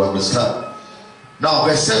so you understand. Now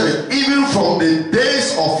verse 7. Even from the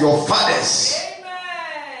days of your fathers.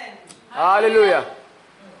 Amen. Hallelujah.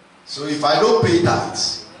 So if I don't pay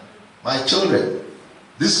tithes, my children,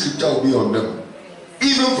 this scripture will be on them.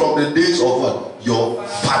 Even from the days of what? Your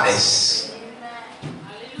fathers.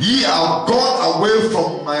 Ye are gone away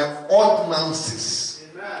from my ordinances.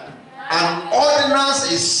 An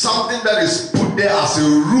ordinance is something that is put there as a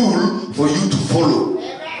rule for you to follow.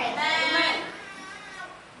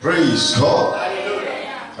 Praise God.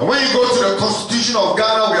 And when you go to the Constitution of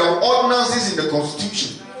Ghana, we have ordinances in the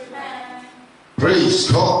Constitution. Praise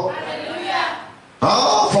God.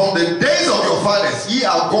 From the days of your fathers, ye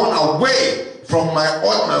are gone away from my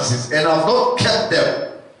ordinances and have not kept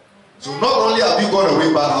them. So not only have you gone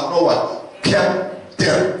away, but have not what? Kept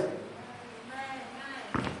them.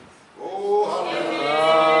 Oh,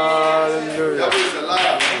 hallelujah. That is the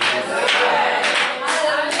liar.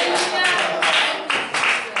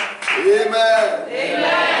 Amen.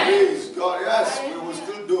 Amen. Praise God. Yes, we will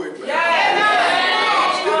still do it, man.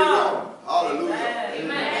 Hallelujah.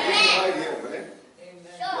 Amen. Right here, man.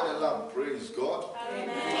 Get a lamp. Praise God.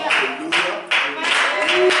 Hallelujah.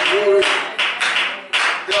 Glory.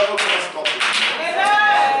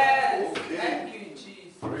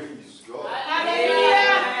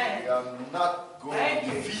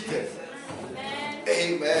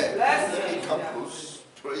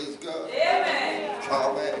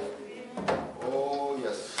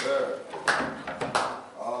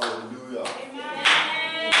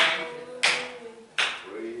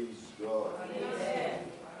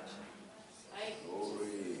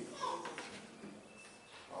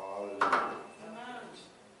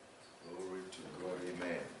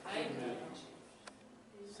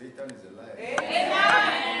 Satan is a liar. Amen.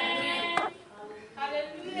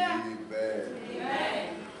 Hallelujah. Amen. Amen.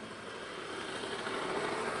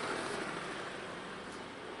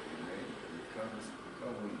 You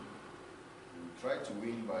can't win. You try to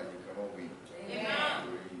win, but you cannot win. Amen.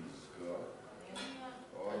 Praise God.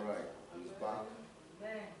 All right, he's back.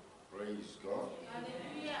 Amen. Praise God.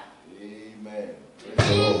 Hallelujah. Amen. Praise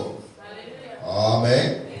the Lord. Hallelujah. Amen.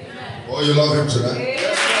 Amen. Oh, you love him tonight? Amen.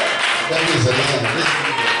 That is a liar.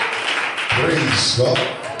 Praise God.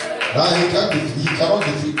 Now he cannot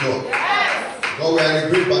defeat God. Yes. God, we are in a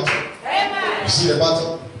great battle. Amen. You see the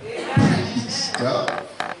battle? Praise God.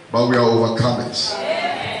 But we are overcomers.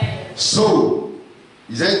 Amen. So,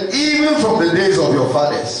 he said, even from the days of your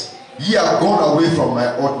fathers, ye are gone away from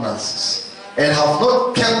my ordinances, and have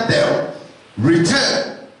not kept them.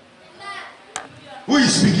 Return. Who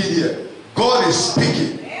is speaking here? God is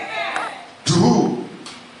speaking. Amen. To who?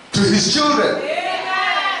 To his children. Amen.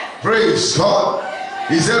 Praise God.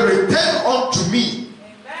 He said, return unto me,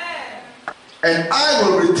 Amen. and I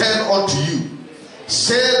will return unto you,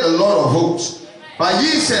 said the Lord of hosts. But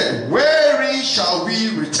ye said, wherein shall we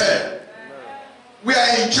return? We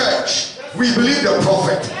are in church. We believe the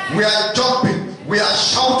prophet. We are jumping. We are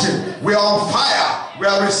shouting. We are on fire. We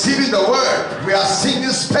are receiving the word. We are singing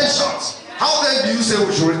specials. How then do you say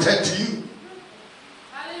we should return to you?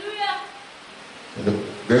 Hallelujah.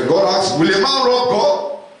 Then God asked, will a man rob God?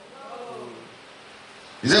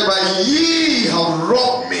 He said, but ye have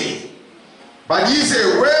robbed me. But ye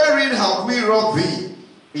say, wherein have we robbed thee?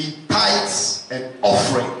 In tithes and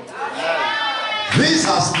offering. This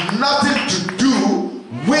has nothing to do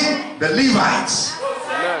with the Levites.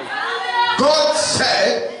 God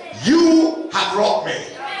said, you have robbed me.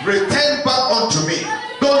 Return back unto me.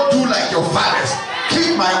 Don't do like your fathers.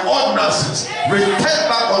 Keep my ordinances. Return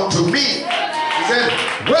back unto me. He said,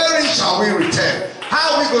 wherein shall we return?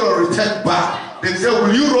 How are we going to return back? They said,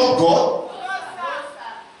 will you rob God?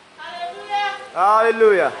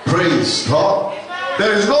 Hallelujah. Praise God.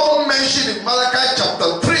 There is no mention in Malachi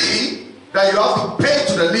chapter 3 that you have to pay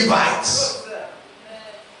to the Levites.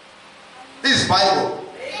 This is Bible.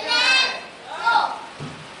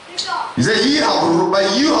 He said, you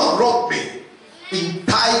have robbed me in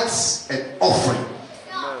tithes and offering.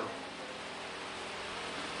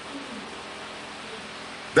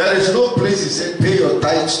 There is no place he said pay your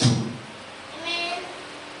tithes to.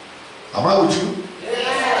 Am I with you?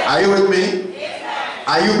 Are you with me?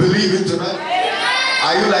 Are you believing tonight?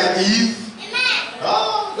 Are you like Eve?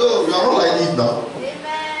 Oh, no, you are not like Eve now.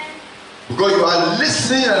 Because you are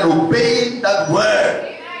listening and obeying that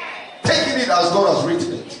word. Taking it as God has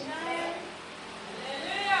written it.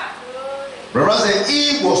 Brother said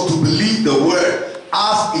Eve was to believe the word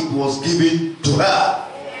as it was given to her.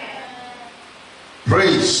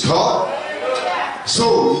 Praise God.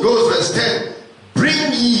 So he goes verse 10.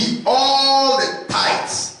 Bring ye all the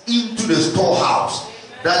tithes into the storehouse,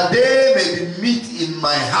 that there may be meat in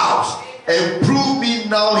my house, and prove me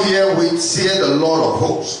now herewith, saith the Lord of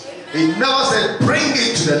hosts. He never said bring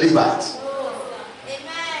it to the Levites.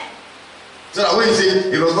 So that when he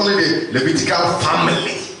said it was only the Levitical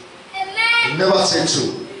family, he never said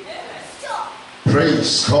so.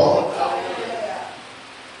 Praise God.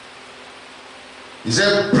 He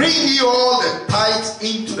said, bring ye all the tithes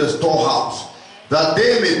into the storehouse, that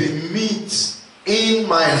there may be meat in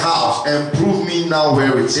my house, and prove me now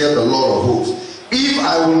where it saith the Lord of hosts. If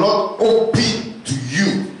I will not open to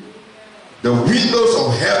you the windows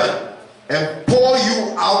of heaven and pour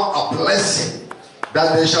you out a blessing,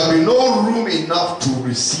 that there shall be no room enough to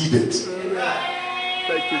receive it.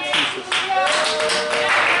 Thank you, Jesus.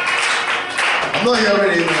 I'm not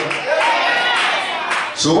hearing amen.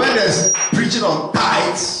 So when there's preaching on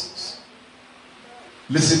tithes,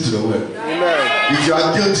 listen to the word. Amen. If you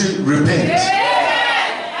are guilty, repent.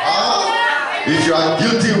 If you are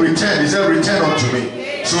guilty, return. He said, return unto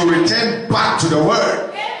me. So return back to the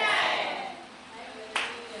word.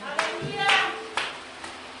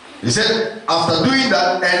 He said, after doing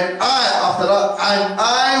that, and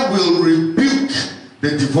I will rebuke the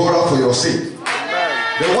devourer for your sake.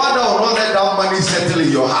 The one that will not let that money settle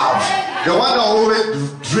in your house. The one that will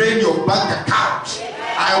always drain your bank account.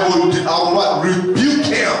 I will rebuke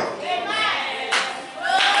him.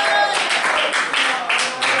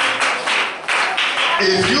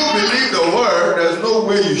 If you believe the word, there's no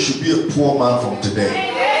way you should be a poor man from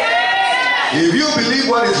today. If you believe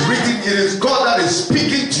what is written, it is God that is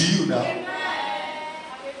speaking to you now.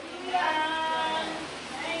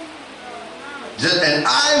 And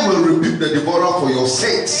I will rebuke the devourer for your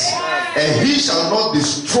sakes, and he shall not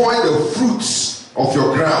destroy the fruits of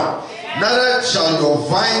your ground, neither shall your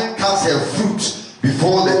vine cast her fruit,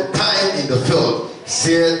 before the time in the field,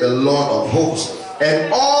 saith the Lord of hosts.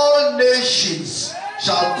 And all nations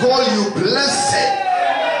shall call you blessed.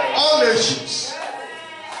 All nations.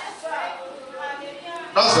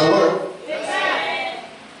 That's the word.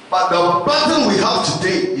 But the battle we have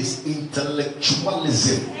today is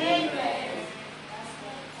intellectualism.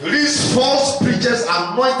 These false preachers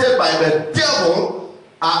anointed by the devil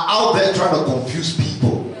are out there trying to confuse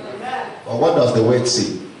people. But what does the word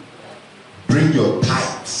say? Bring your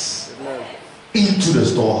tithes into the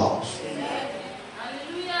storehouse.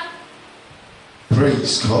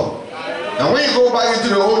 Praise God. And when you go back into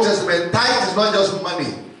the Old Testament, tithe is not just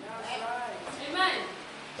money.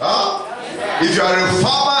 Huh? If you are a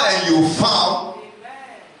farmer and you farm,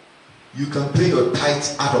 you can pay your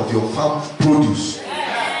tithes out of your farm produce.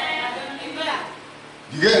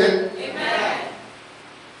 You get it?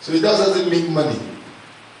 So it doesn't mean money.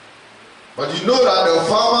 But you know that the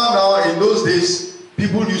farmer now, in those days,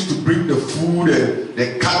 people used to bring the food and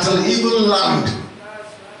the cattle, even land.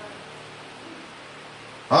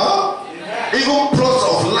 Huh? Even plots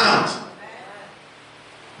of land.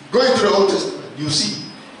 Go into the Old Testament, you see.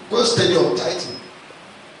 Go study on tithing.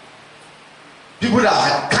 People that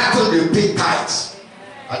had cattle, they pay tithes.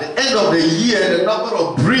 At the end of the year, the number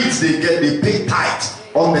of breeds they get, they pay tithes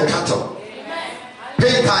on the cattle.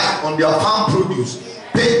 Pay tithe on their farm produce.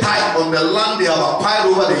 Pay tithe on the land they have acquired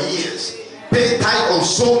over the years. Pay tithe on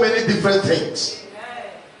so many different things.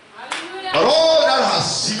 But all that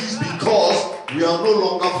has ceased because we are no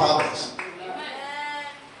longer farmers.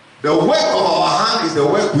 The work of our hand is the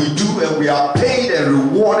work we do, and we are paid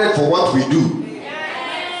and rewarded for what we do.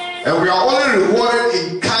 And we are only rewarded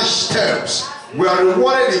in cash terms. We are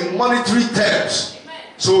rewarded in monetary terms.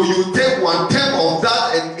 So you take 1/10 of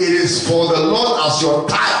that, and it is for the Lord as your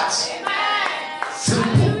tithes.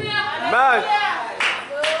 Simple. Amen.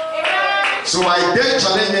 So I dare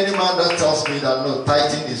challenge any man that tells me that no,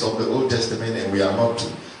 tithing is of the Old Testament and we are not to.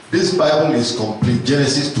 This Bible is complete.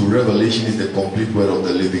 Genesis to Revelation is the complete word of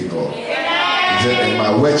the living God. He said, and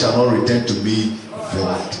my word shall not return to me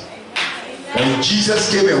void. When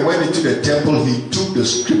Jesus came and went into the temple, he took the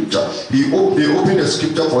scripture. They opened the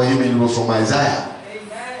scripture for him, and it was from Isaiah.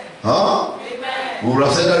 Huh? We would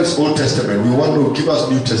have said that is Old Testament. We want to give us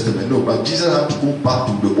New Testament. No, but Jesus had to go back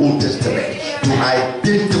to the Old Testament to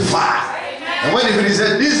identify. And when he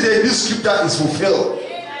said, this day, this scripture is fulfilled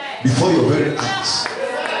before your very eyes.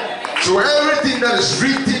 So everything that is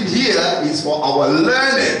written here is for our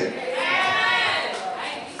learning,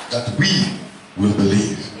 that we will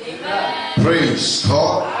believe. Praise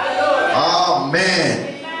God.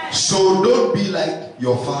 Amen. So don't be like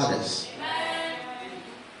your fathers.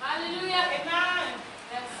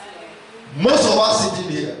 Most of us sitting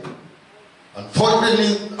here,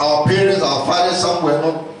 unfortunately, our parents, our fathers, some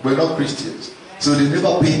were not Christians, so they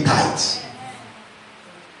never paid tithes.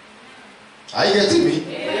 Are you getting me?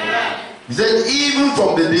 He said, even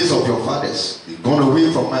from the days of your fathers, they've gone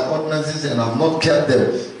away from my ordinances and have not kept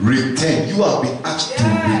them. Return. You have been asked to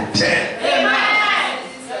return.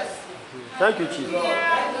 Thank you, Jesus.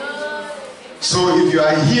 So if you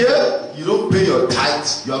are here, you don't pay your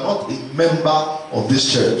tithes, you are not a member of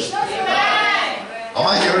this church. Am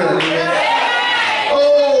I hearing anything?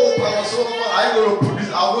 Oh, Pastor Solomon,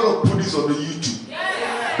 I'm going to put this on the YouTube.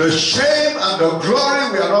 The shame and the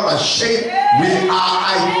glory, we are not ashamed. We are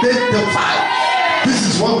identified. This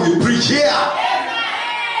is what we preach here.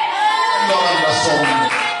 Not under some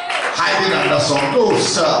hiding under some. No,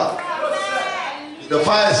 sir. If the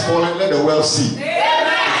fire is falling, let the world see.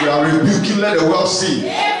 If you are rebuking, let the world see.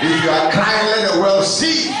 If you are crying, let the world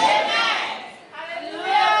see.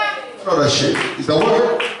 Not ashamed. It's the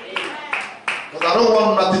word. Because I don't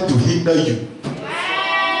want nothing to hinder you.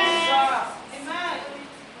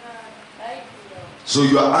 So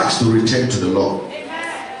you are asked to return to the Lord.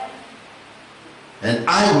 And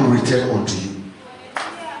I will return unto you.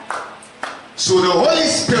 So the Holy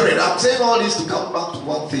Spirit, I'm saying all this to come back to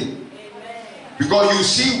one thing. Because you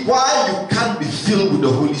see why you can't be filled with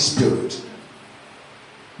the Holy Spirit.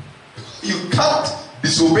 You can't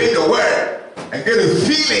disobey the word and get a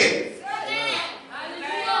feeling.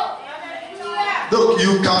 Look,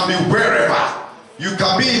 you can be wherever. You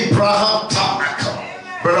can be in Abraham Tabernacle.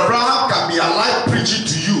 But Abraham can be alive preaching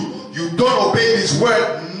to you. You don't obey his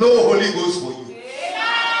word, no Holy Ghost for you.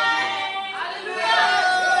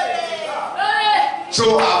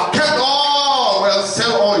 So I've kept all, well,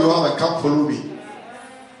 sell all you have and come follow me.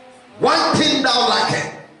 One thing thou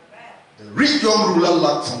lackest, the rich young ruler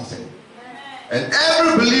lacked something. And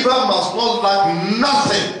every believer must not lack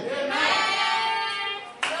nothing.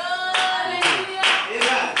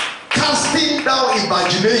 casting down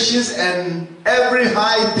imaginations and every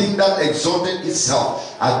high thing that exalted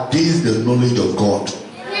itself against the knowledge of God.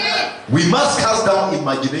 We must cast down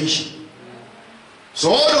imagination. So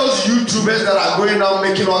all those YouTubers that are going out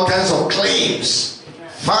making all kinds of claims,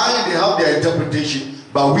 fine, they have their interpretation,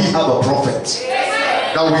 but we have a prophet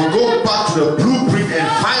that we go back to the blueprint and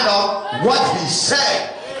find out what he said.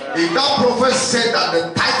 If that prophet said that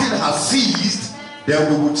the titan has ceased,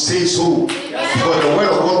 then we would say so, because the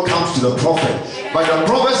word of God comes to the prophet. But the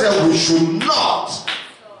prophet said we should not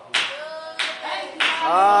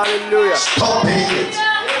Hallelujah. stop paying it.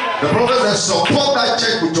 The prophet said support that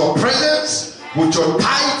church with your presence, with your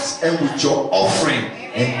tithes, and with your offering,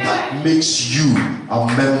 and that makes you a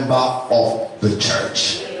member of the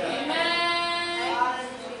church.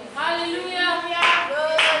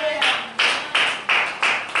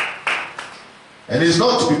 And it's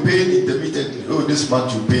not to be paid intermittently. Oh, this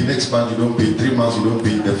month you pay, next month you don't pay, 3 months you don't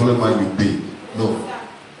pay, the following month you pay. No.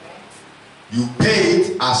 You pay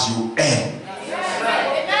it as you earn.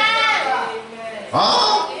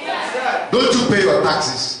 Huh? Don't you pay your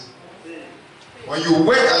taxes? When you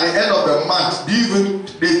work at the end of the month,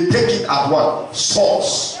 they take it at what?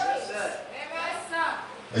 Source.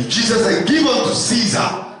 And Jesus said, give unto Caesar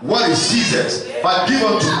what is Caesar's, but give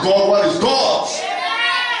unto God what is God's.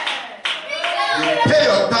 You pay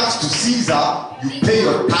your tax to Caesar, you pay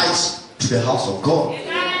your tithes to the house of God.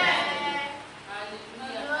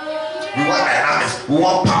 We want dynamics, we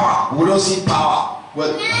want power, we don't see power.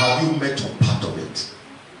 Well, have you met your part of it?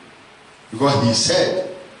 Because he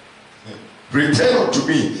said, return unto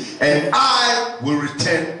me, and I will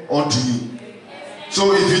return unto you.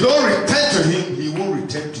 So if you don't return to him, he won't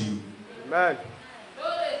return to you. Amen.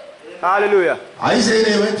 Hallelujah. Are you saying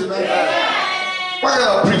amen tonight? What kind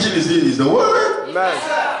of preaching is this? Is the word? Amen.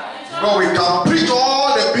 But we can preach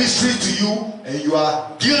all the mystery to you, and you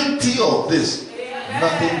are guilty of this.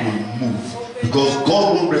 Nothing will move, because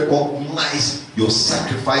God will recognize your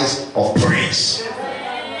sacrifice of praise.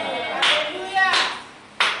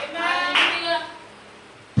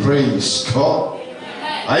 Praise God.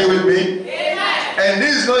 Are you with me? And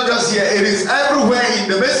this is not just here, it is everywhere in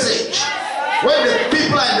the message. When the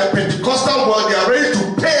people are in the Pentecostal world, they are ready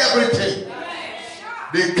to pay everything.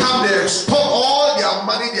 They come, they export all their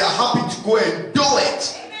money, they are happy to go and do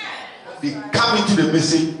it. They come into the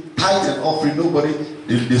message, tithe and offering, nobody,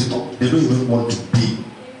 they stop. They don't even want to pay.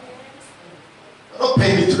 They're not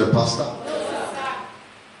paying it to the pastor.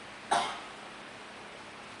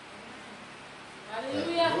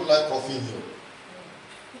 I don't like coffee here.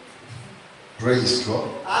 Praise God.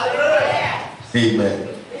 Amen.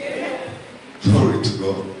 Glory to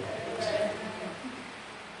God.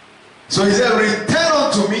 So he said, return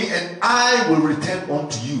unto me and I will return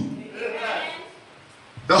unto you.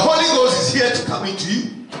 The Holy Ghost is here to come into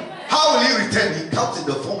you. How will he return? He comes in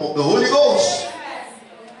the form of the Holy Ghost.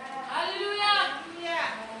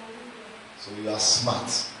 So you are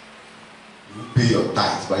smart. You pay your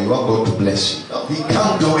tithes, but you want God to bless you. No, he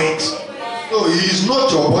can't do it. No, he is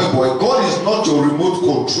not your boy. God is not your remote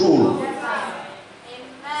control.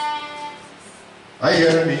 Are you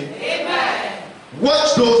hearing me? Amen.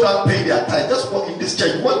 Watch those that pay their tithe. Just walk in this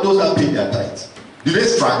church. Watch those that pay their tithe. Do they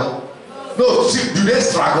struggle? No. See, do they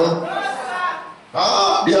struggle?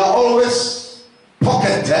 They are always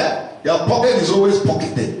pocketed. Their pocket is always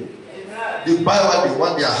pocketed. They buy what they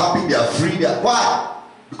want. They are happy. They are free. They are why?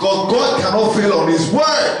 Because God cannot fail on His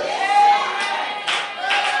word.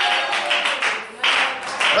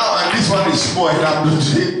 Now, and this one is small enough to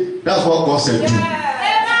say. That's what God said to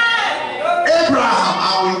Abraham,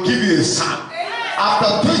 I will give you a son.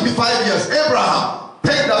 After 25 years, Abraham,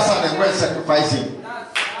 take that son and go and sacrifice him.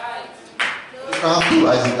 Abraham told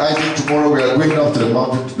Isaac, tomorrow we are going down to the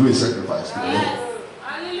mountain to do a sacrifice.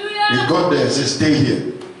 He got there and said, stay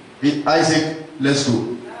here. Isaac, let's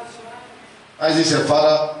go. Isaac said,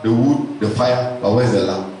 Father, the wood, the fire, but where's the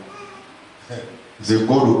lamb? He said,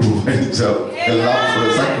 God will provide himself the lamb for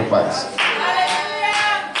the sacrifice.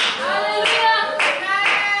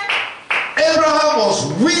 Abraham was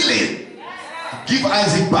willing to give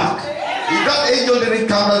Isaac back. If that angel didn't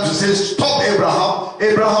come down to say, stop Abraham,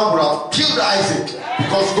 Abraham would have killed Isaac,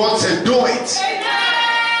 because God said, do it.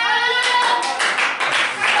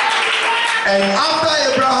 And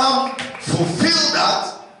after Abraham fulfilled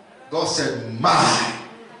that, God said, my.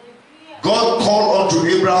 God called unto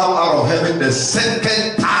Abraham out of heaven the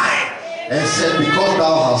second time and said, because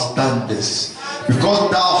thou hast done this,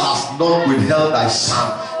 because thou hast not withheld thy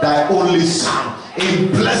son, thy only son,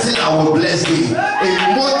 in blessing I will bless thee,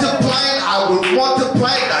 in multiplying I will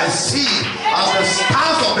multiply thy seed as the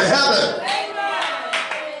stars of the heaven.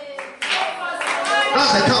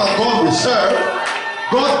 That's the kind of God we serve.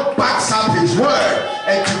 God backs up his word.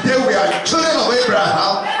 And today we are children of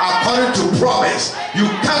Abraham according to promise. You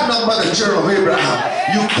can't number the children of Abraham.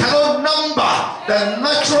 You cannot number the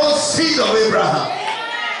natural seed of Abraham.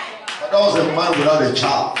 But that was a man without a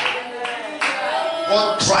child.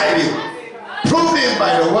 God tried him, proved him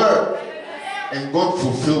by the word, and God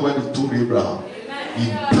fulfilled what he told Abraham.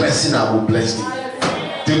 In blessing, I will bless him.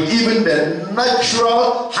 Till even the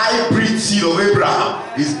natural hybrid seed of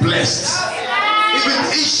Abraham is blessed. Even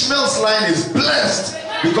Ishmael's line is blessed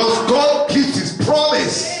because God keeps his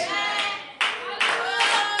promise.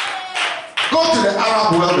 Go to the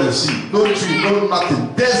Arab world and see. No tree, no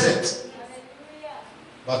nothing, desert.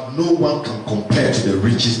 But no one can compare to the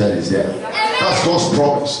riches that is there. That's God's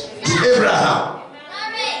promise to Abraham.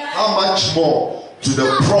 How much more to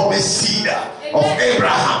the promised seed of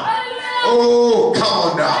Abraham? Oh,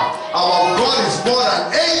 come on now. Our God is more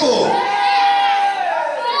than able.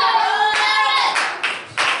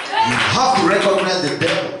 You have to recognize the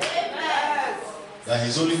devil. That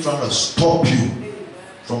he's only trying to stop you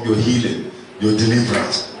from your healing, your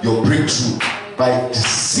deliverance, your breakthrough by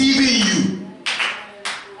deceiving you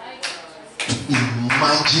to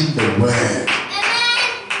imagine the word.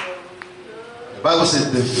 The Bible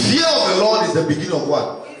says the fear of the Lord is the beginning of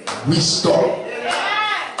what? Wisdom.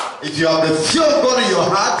 If you have the fear of God in your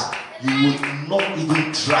heart, you will not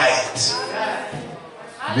even try it.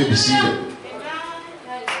 You may be seated.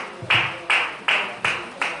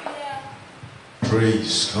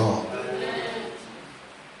 Praise God.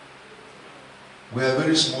 We are a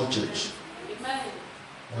very small church.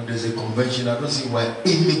 When there's a convention, I don't see why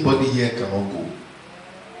anybody here cannot go.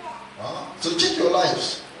 So check your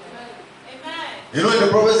lives. You know,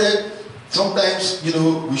 the prophet said, sometimes,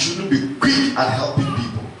 we shouldn't be quick at helping people.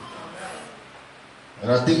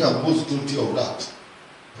 And I think I'm most guilty of that.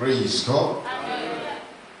 Praise God.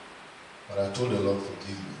 But I told the Lord,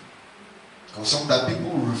 forgive me. Because sometimes people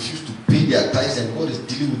will refuse to pay their tithes and God is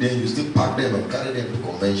dealing with them. You still pack them and carry them to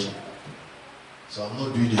convention. So I'm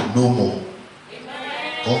not doing it no more.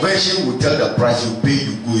 Convention will tell the price. You pay,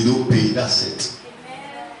 you go. You don't pay, that's it.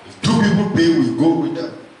 If two people pay, we go with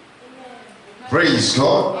them. Praise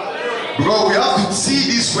God. Because we have to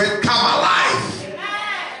see this word come alive.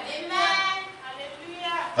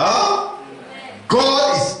 Huh?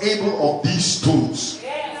 God is able of these stones.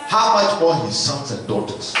 How much more his sons and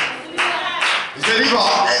daughters? He said, if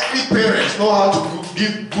our earthly parents know how to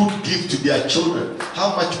give good gift to their children,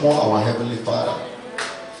 how much more our heavenly Father?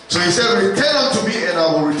 So he said, return unto me and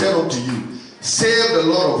I will return unto you. Save the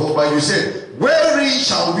Lord of hope. But you said, wherein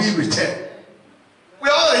shall we return? We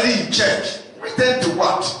are already in church. Return to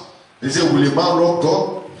what? They say, will a man rob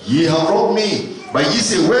God? Ye have robbed me. But ye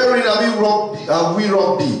say, wherein have we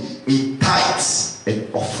robbed thee? In tithes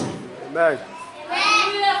and offering. Amen.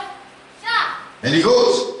 And he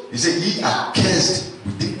goes, he said, ye are cursed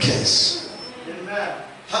with the curse.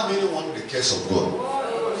 How many want the curse of God?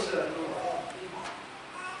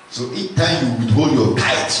 So each time you withhold your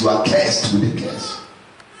tithes, you are cursed with the curse.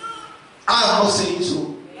 I am not saying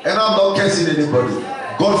so. And I'm not cursing anybody.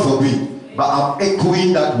 God forbid. But I'm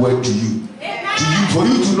echoing that word to you. For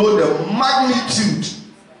you to know the magnitude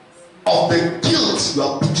of the guilt you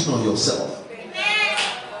are putting on yourself.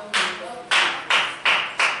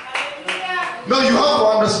 Now you have to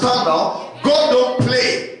understand now, God don't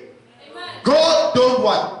play. God don't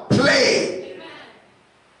what? Play.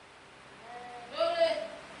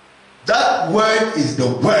 That word is the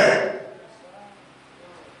word.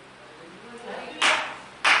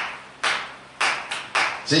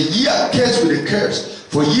 Say, ye are cursed with a curse,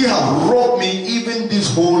 for ye have robbed me, even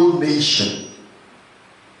this whole nation.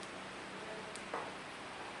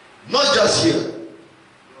 Not just here.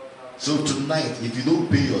 So tonight, if you don't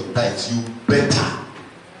pay your tithes, you better.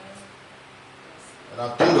 And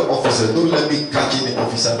I told the officer, don't let me catch any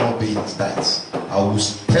officer not paying his tithes. I will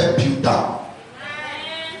step you down.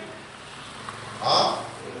 Huh?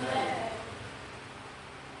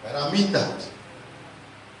 And I mean that.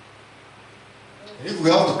 And if we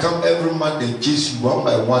have to come every month and chase you one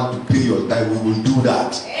by one to pay your tithe, we will do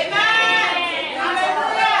that.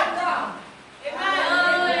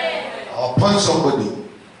 I'll appoint somebody,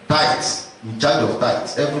 tithes, in charge of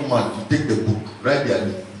tithes. Every month you take the book, write their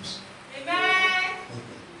names.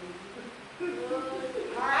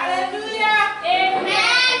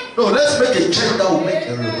 No, let's make a church that will make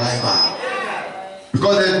a revival.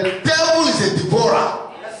 Because the devil is a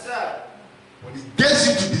devourer. Yes, sir. When he gets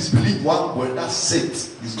you to disbelieve one word, that's it.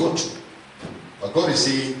 He's got you. But God is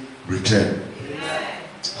saying, return. Amen.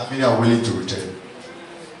 How many are willing to return?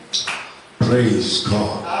 Praise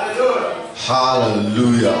God.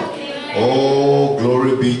 Hallelujah. Hallelujah. Oh,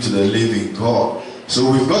 glory be to the living God.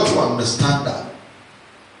 So we've got to understand that.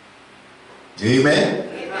 Amen.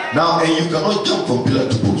 Now, and you cannot jump from pillar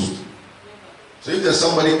to post. So if there's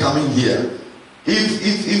somebody coming here,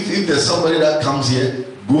 if there's somebody that comes here,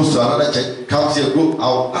 goes to another church, comes here, go,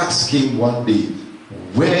 I'll ask him one day,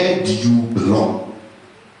 where do you belong?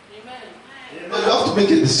 You have to make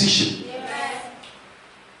a decision.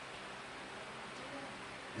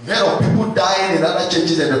 You've heard of people dying in other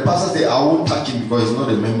churches and the pastor say, I won't touch him because he's not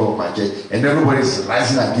a member of my church, and everybody is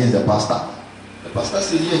rising against the pastor. The pastor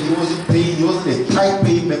said, yeah, he wasn't a tithe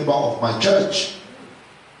paying member of my church.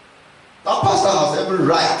 That pastor has every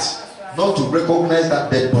right not to recognize that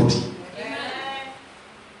dead body.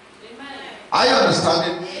 Are you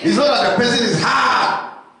understanding? It's not that the person is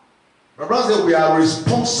hard. My brother said we are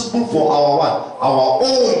responsible for our what? Our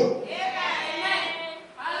own.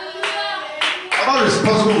 I'm not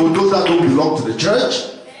responsible for those that don't belong to the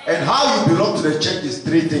church. And how you belong to the church is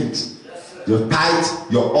three things: your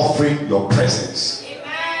tithe, your offering, your presence.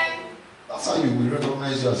 That's how you will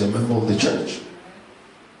recognize you as a member of the church.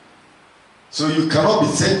 So you cannot be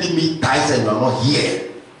sending me tithes and you are not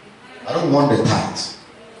here. I don't want the tithes.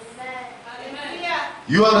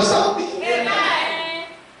 You understand me?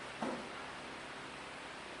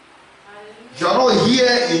 If you are not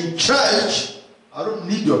here in church, I don't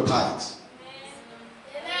need your tithes.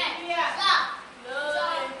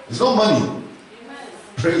 It's not money.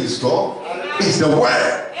 Praise God. It's the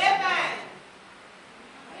word.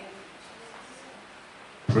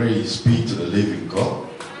 Praise be to the living God.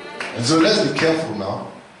 And so let's be careful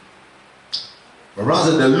now. But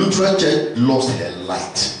rather, the Lutheran church lost her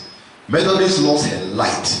light. Methodist lost her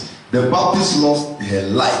light. The Baptist lost her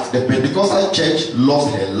light. The Pentecostal church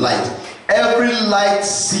lost her light. Every light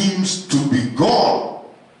seems to be gone.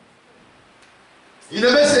 In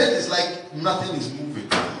the message, it's like nothing is moving.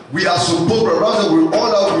 We are supposed, rather, with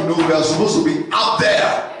all that we know, we are supposed to be up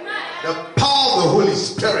there. The power of the Holy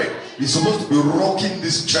Spirit is supposed to be rocking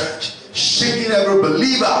this church, shaking every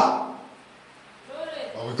believer.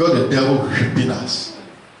 But we got the devil whipping us.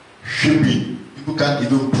 Whipping. People can't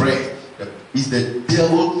even pray. It's the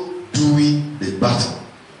devil doing the battle.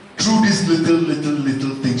 Through these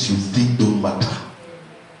little things you think don't matter.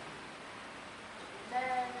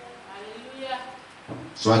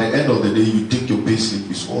 So at the end of the day, you take your pay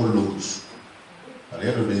slip, it's all loans. At the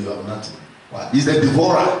end of the day, you have nothing. Why? It's the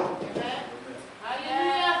devourer.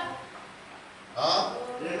 Huh?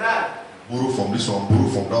 Borrow from this one, borrow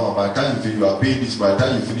from that one. By the time you feel you are paying this, by the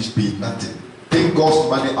time you finish paying nothing. Take God's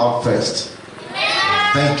money out first.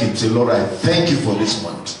 Thank him. Say, Lord, I thank you for this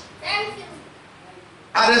month. Thank you.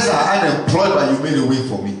 Others are unemployed, but you made a way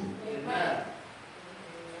for me. Amen.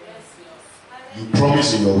 You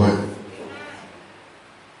promise in your word.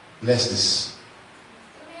 Bless this.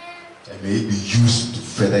 And may it be used to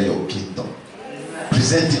further your kingdom. Amen.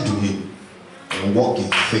 Present it to him and walk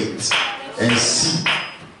in faith and see.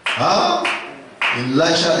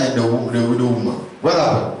 Elisha and the widow woman. What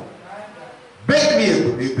happened? Bake me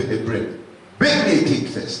a bread. Bake me a cake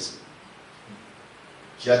first.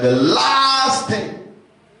 She had the last thing.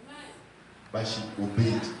 But she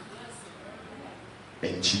obeyed.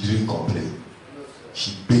 And she didn't complain.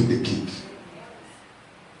 She baked the cake.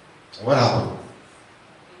 What happened?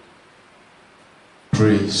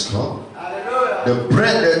 Praise God. Hallelujah. The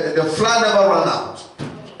bread, the flour never ran out.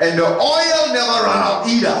 And the oil never ran out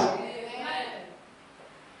either.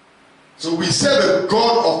 So we serve a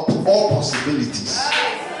God of all possibilities.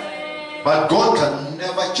 But God can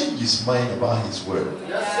never change his mind about his word.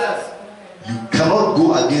 You cannot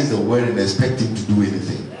go against the word and expect him to do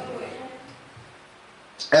anything.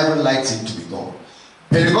 Every light seems to be gone.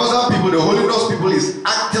 Pentecostal people, the Holy Ghost people is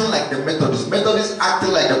acting like the Methodists. Methodists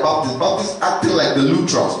acting like the Baptists. Baptists acting like the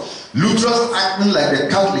Lutherans. Lutherans acting like the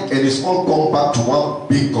Catholic. And it's all gone back to one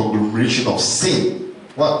big conglomeration of sin.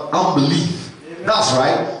 What? Unbelief. That's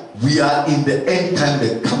right. We are in the end time,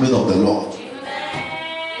 the coming of the Lord.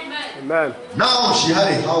 Amen. Now she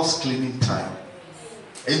had a house cleaning time.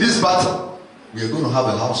 In this battle, we are going to have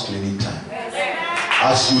a house cleaning time.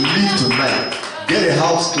 As you leave tonight, get a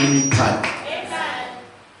house cleaning time.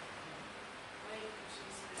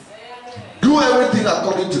 Do everything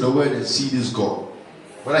according to the word and see this God.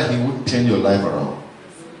 Whether he would turn your life around.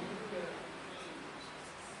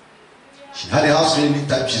 She had a house cleaning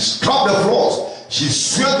time. She scrubbed the floors. She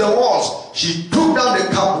swept the walls. She took down the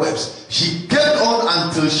cobwebs. She kept on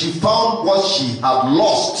until she found what she had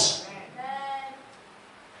lost.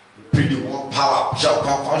 Pretty one power.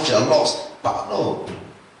 She had lost. But no.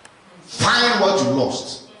 Find what you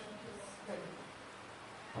lost.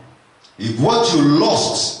 If what you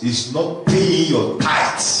lost is not paying your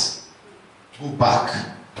tithes, Go back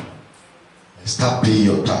and start paying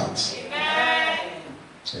your tithes.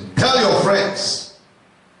 And tell your friends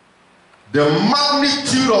the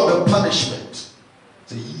magnitude of the punishment.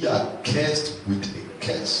 Say, ye are cursed with a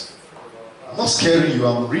curse. I'm not scaring you.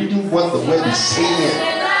 I'm reading what the word is saying.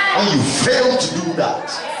 And you fail to do that,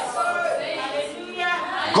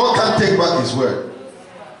 God can't take back his word.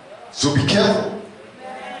 So be careful.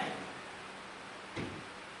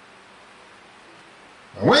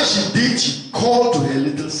 And when she did, she called to her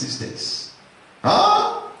little sisters.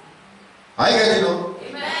 Huh? I get it, no?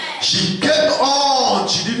 She kept on.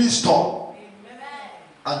 She didn't stop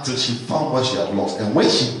until she found what she had lost. And when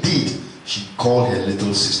she did, she called her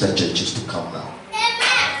little sister churches to come now.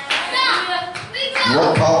 You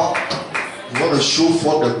want power? You want to show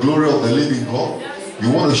forth the glory of the living God?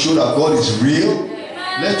 You want to show that God is real?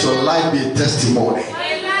 Let your life be a testimony.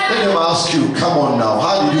 Let them ask you, come on now,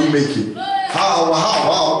 how did you make it? How,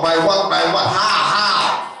 by what, how?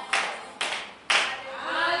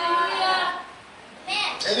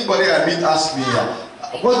 Anybody I meet ask me,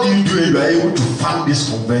 what do you do if you are able to fund these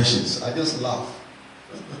conventions? I just laugh.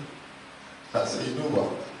 I say, you know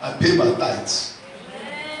what? I pay my tithes.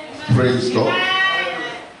 Praise God.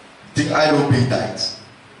 Think I don't pay tithes?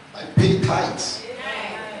 I pay tithes.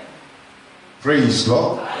 Praise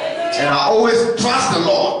God. And I always trust the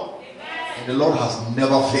Lord. And the Lord has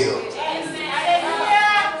never failed.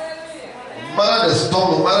 No matter the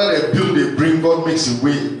storm, no matter the bill they bring, God makes a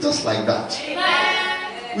way. Just like that.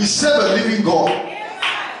 We serve a living God.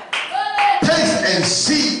 Taste and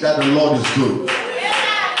see that the Lord is good.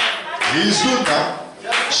 He is good now.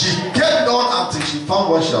 She kept on until she found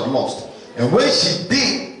what she had lost. And when she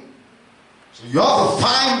did, so you have to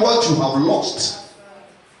find what you have lost.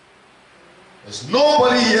 There's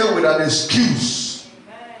nobody here with an excuse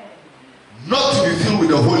not to be filled with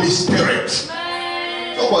the Holy Spirit.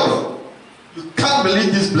 Nobody. You can't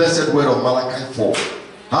believe this blessed word of Malachi 4.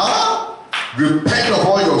 Huh? Repent of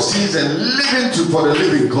all your sins and live for the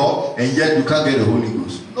living God, and yet you can't get the Holy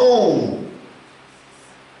Ghost. No.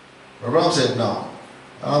 Abraham said, now,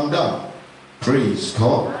 I'm done. Praise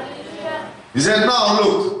God. He said, now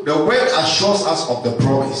look, the word assures us of the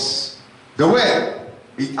promise. The word,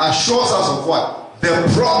 it assures us of what?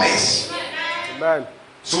 The promise. Amen.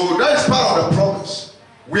 So that is part of the promise.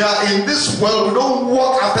 We are in this world, we don't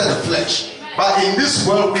walk after the flesh. But in this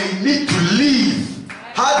world, we need to live.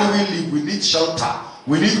 How do we live? We need shelter.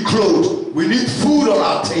 We need clothes. We need food on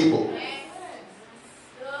our table.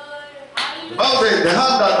 The Bible says, the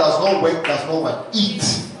hand that does not work does not what? Eat.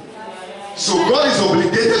 So God is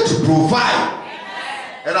obligated to provide.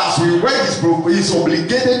 And as we work, He is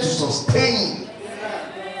obligated to sustain.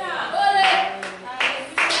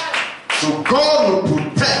 So God will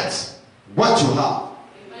protect what you have.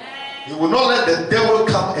 He will not let the devil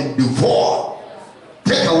come and devour,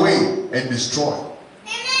 take away, and destroy.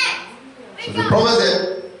 So the prophet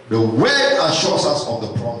said, the word assures us of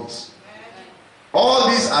the promise. All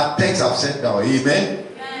these are things I've said now. Amen.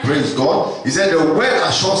 Praise God. He said the word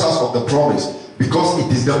assures us of the promise because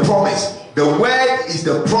it is the promise. The word is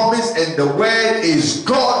the promise, and the word is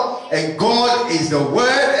God, and God is the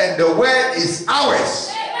word, and the word is ours.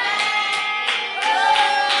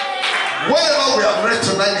 Whatever we have read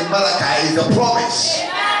tonight in Malachi is the promise.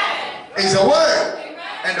 It's the word.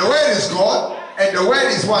 And the word is God. And the word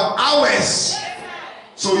is what? Ours.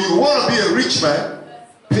 So you want to be a rich man?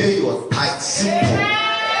 Pay your tithe. Simple.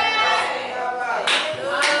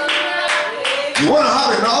 You want to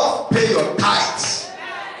have enough? Pay your tithes.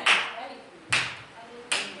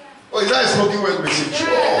 Oh, is that a spoken word message?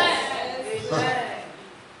 Sure.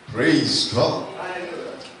 Praise God.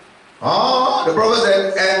 The prophet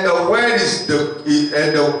said, and the word is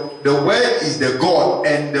the word is the God,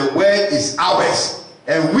 and the word is ours,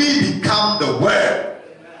 and we become the word,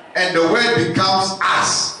 and the word becomes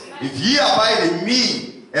us. If ye abide in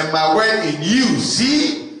me, and my word in you,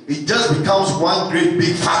 see, it just becomes one great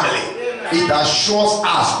big family. It assures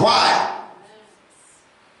us. Why?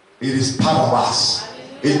 It is part of us.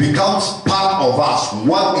 It becomes part of us.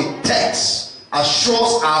 What it takes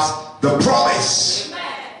assures us the promise.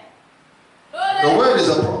 The word is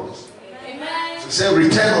a promise. So he said,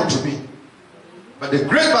 return unto me. But the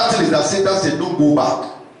great battle is that Satan said, don't go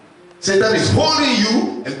back. Satan is holding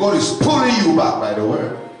you, and God is pulling you back by the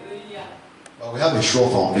word. But we have a sure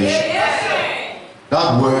foundation.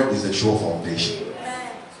 That word is a sure foundation.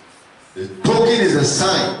 The token is a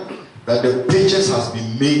sign that the purchase has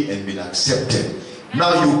been made and been accepted.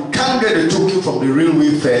 Now you can't get a token from the railway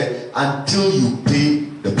fare until you pay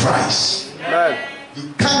the price. Amen.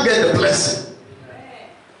 You can't get the blessing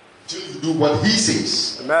until you do what he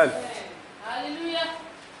says. Amen. Hallelujah.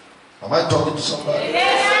 Am I talking to somebody?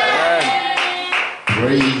 Amen.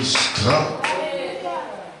 Praise God.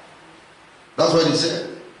 That's what he said.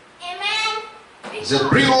 He said,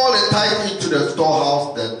 bring all the tithe into the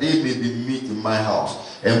storehouse, that they may be meat in my house.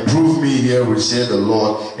 And prove me here, will say the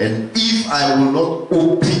Lord. And if I will not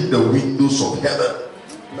open the windows of heaven,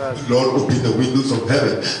 Lord, open the windows of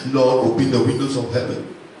heaven. Lord, open the windows of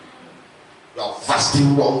heaven. You are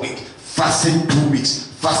fasting 1 week, fasting 2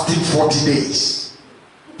 weeks, fasting 40 days.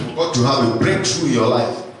 You got to have a breakthrough in your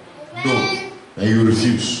life. No, and you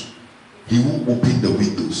refuse. He won't open the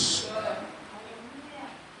windows.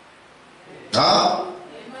 Huh?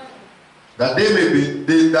 That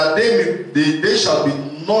they shall be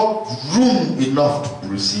not room enough to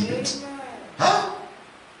receive it. Huh?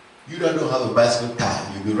 You don't have a bicycle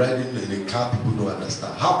tire. You'll be riding in a car people don't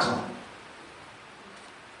understand. How come?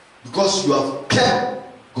 Because you have kept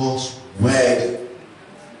God's word.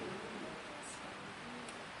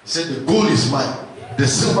 He said, the gold is mine, the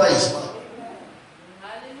silver is mine.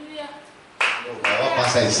 Hallelujah. Oh, my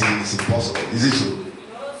pastor is saying it's impossible. Is it so?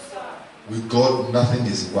 With God, nothing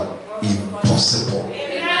is what? Impossible.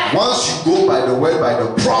 Amen. Once you go by the word, by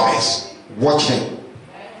the promise, watch him.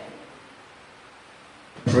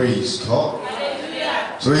 Praise God.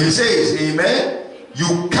 Hallelujah. So he says, amen.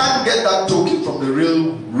 You can't get that token from the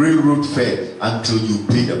railroad fare until you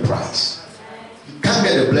pay the price. You can't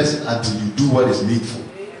get the blessing until you do what is needful.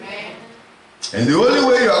 Amen. And the only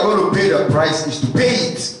way you are going to pay the price is to pay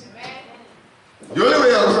it. Amen. The only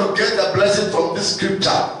way you are going to get the blessing from this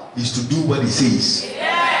scripture is to do what he says.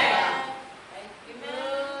 Yeah.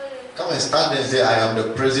 Come and stand there and say, I am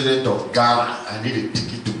the president of Ghana. I need a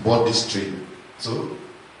ticket to board this train. So,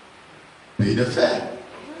 pay the fare.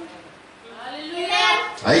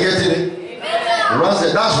 Hallelujah. Are you getting it? The one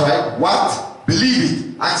said, that's right. What? Believe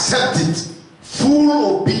it. Accept it.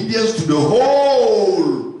 Full obedience to the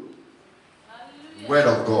whole word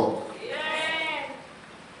of God.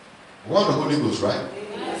 You want the Holy Ghost, right?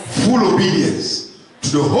 Full obedience to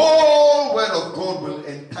the whole word of God will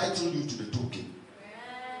entitle you to the token.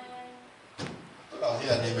 I'll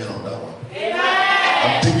hear an amen on that one. Amen.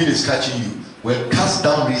 I'm thinking it's catching you. Well, cast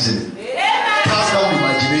down reasoning. Amen. Cast down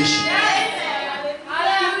imagination. Amen.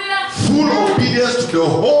 Full obedience to the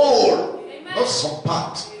whole, amen, not some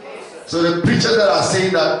part. So the preachers that are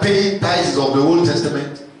saying that paying tithes is of the Old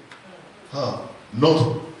Testament, not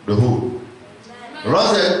the whole.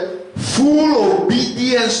 Rather, full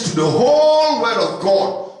obedience to the whole word of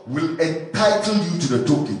God will entitle you to the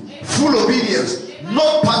token. Full obedience,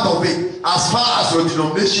 not part of it as far as your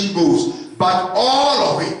denomination goes, but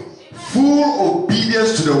all of it. Full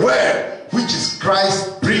obedience to the word, which is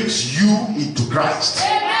Christ, brings you into Christ.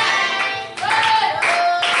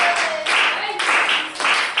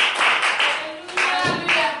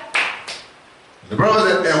 The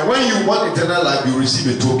brother said, and when you want eternal life, you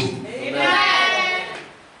receive a token. Amen.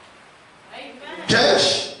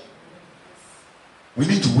 Church, we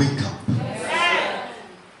need to wake up. Amen.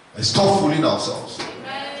 And stop fooling ourselves.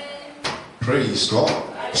 Amen. Praise God.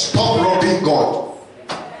 Stop robbing God.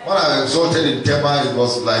 When I exalted in Tamale, it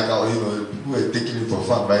was like, people were taking it for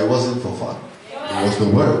fun, but it wasn't for fun. It was the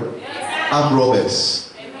word. Armed robbers.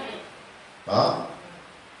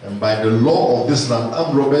 And by the law of this land,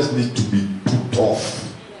 armed robbers need to be put off.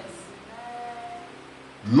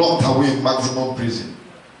 Locked away in maximum prison.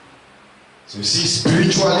 So you see,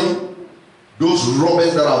 spiritually, those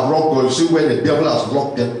robbers that have robbed God, you see where the devil has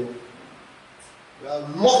locked them. They are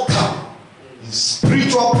locked up in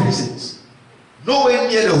spiritual prisons. Nowhere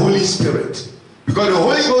near the Holy Spirit. Because the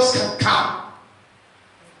Holy Ghost can come.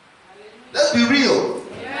 Let's be real.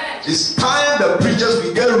 It's time the preachers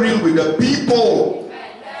will get real with the people.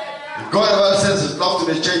 If God ever sends his love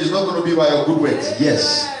to the church, it's not going to be by your good works.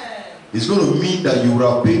 Yes. It's going to mean that you will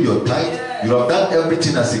have paid your tithe. You have done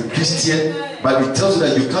everything as a Christian. But it tells you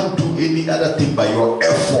that you can't do any other thing by your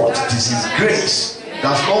effort. This is grace.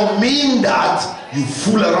 Does not mean that you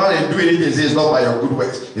fool around and do anything and say it's not by your good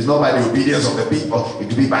works. It's not by the obedience of the people. It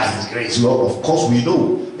will be by his grace. Well, of course we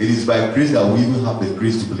know it is by grace that we even have the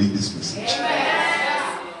grace to believe this message.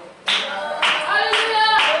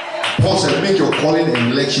 Paul said, make your calling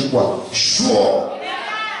and election what? Sure.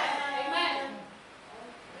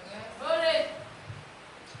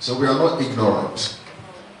 So we are not ignorant.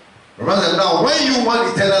 Remember, now when you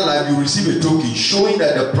want eternal life, you receive a token showing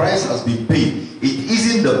that the price has been paid. It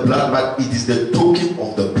isn't the blood, but it is the token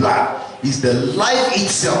of the blood. It's the life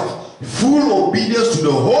itself. Full obedience to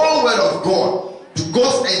the whole word of God, to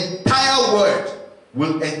God's entire word,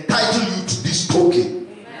 will entitle you to this token.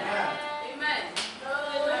 Amen.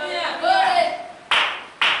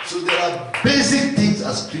 So there are basic things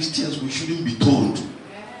as Christians we shouldn't be told.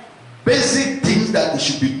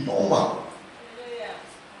 should be normal.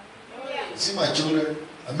 See my children,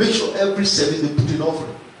 I make sure every service they put in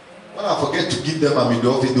offering. When I forget to give them, I'm in the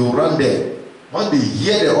office, they will run there. When they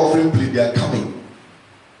hear the offering play, they are coming.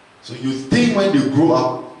 So you think when they grow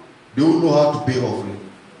up, they will know how to pay offering.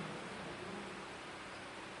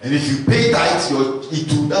 And if you pay tithes,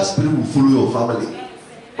 that spirit will follow your family.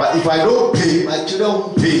 But if I don't pay, my children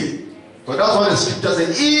won't pay. Because that's what the scripture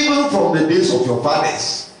says, even from the days of your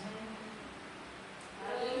fathers.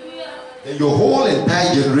 And your whole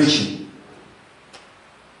entire generation.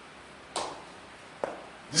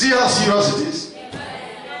 See how serious it is?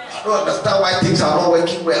 I don't understand why things are not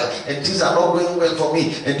working well and things are not going well for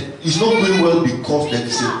me. And it's not going well because there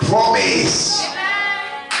is a promise.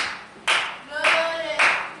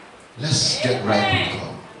 Let's get right with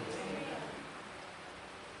God.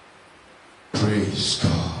 Praise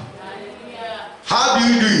God. How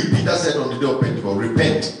do you do it? Peter said on the day of Pentecost,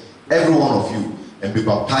 repent, every one of you, and be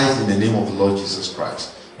baptized in the name of the Lord Jesus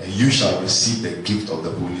Christ, and you shall receive the gift of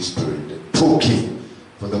the Holy Spirit, the token.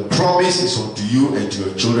 For the promise is unto you and to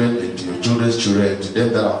your children and to your children's children and to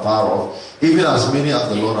them that are far off, even as many as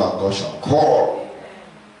the Lord our God shall call.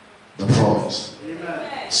 The promise.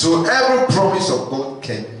 Amen. So every promise of God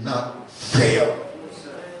cannot fail.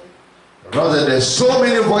 Rather, there's so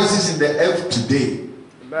many voices in the earth today.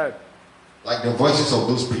 Amen. Like the voices of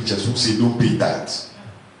those preachers who say don't pay tithes.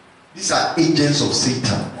 These are agents of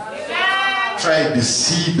Satan. Trying to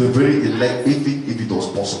deceive the very elect if it was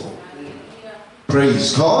possible.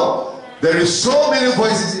 Praise God. There is so many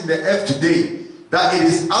voices in the earth today that it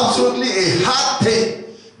is absolutely a hard thing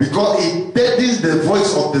because it deadens the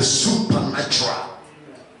voice of the supernatural.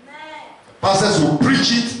 Pastors will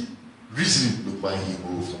preach it, reason look by he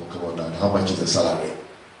moves. Come on down. How much is the salary?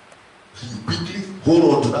 You quickly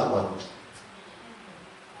hold on to that one.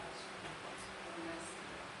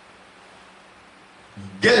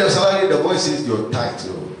 Get your salary, the voice says your tithe.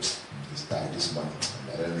 Oh, this tithe, this money.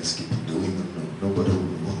 Let's keep it doing. Nobody will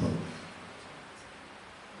know.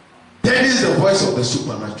 That is the voice of the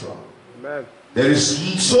supernatural. Amen. There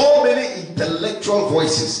is so many intellectual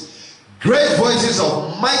voices, great voices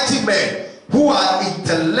of mighty men who are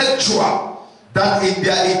intellectual, that in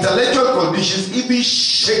their intellectual conditions even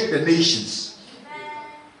shake the nations.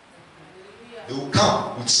 They will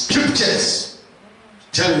come with scriptures,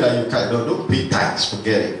 tell you that you can't, don't pay tithes,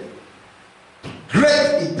 forget it.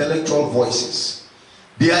 Great intellectual voices.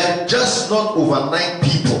 They are just not overnight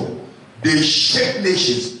people. They shake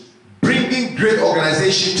nations, bringing great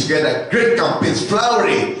organizations together, great campaigns,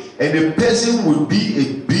 flowering, and a person would be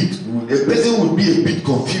a bit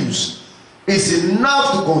confused. It's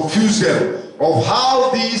enough to confuse them of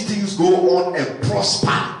how these things go on and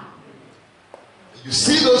prosper. You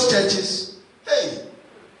see those churches, hey,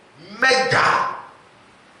 mega,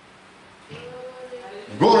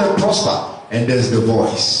 go on and prosper, and there's the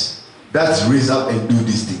voice that's raise up and do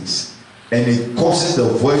these things, and it causes the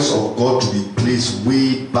voice of God to be placed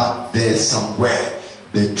way back there somewhere,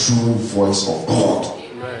 the true voice of God.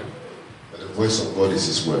 Amen. But the voice of God is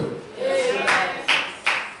his word.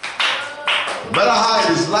 No matter how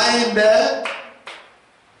it is lying there,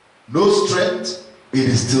 no strength, it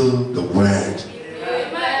is still the word.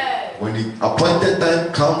 Amen. When the appointed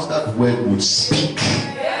time comes, that word will speak.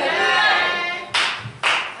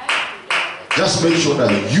 Just make sure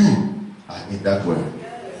that you are in that word.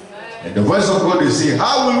 And the voice of God is saying,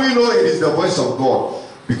 how will we know it is the voice of God?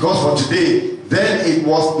 Because for today, then it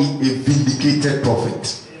was a vindicated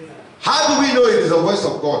prophet. How do we know it is the voice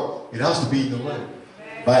of God? It has to be in the word.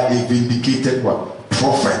 By a vindicated one,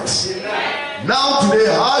 prophet. Now today,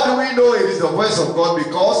 how do we know it is the voice of God?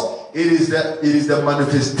 Because it is the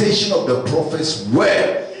manifestation of the prophet's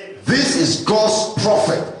word. This is God's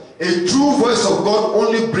prophet. A true voice of God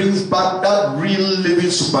only brings back that real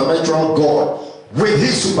living supernatural God with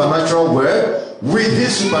his supernatural word, with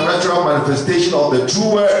his supernatural manifestation of the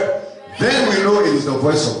true word. Then we know it is the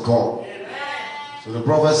voice of God. So the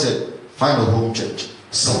prophet said, find a home church,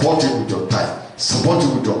 support it with your tithe, support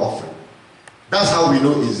it with your offering. That's how we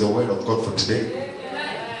know it is the word of God for today.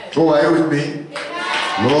 Oh, are you with me?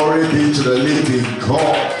 Glory be to the living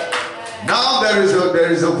God. Now there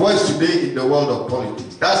is a voice today in the world of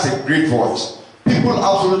politics. That's a great voice. People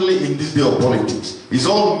absolutely in this day of politics. It's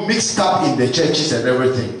all mixed up in the churches and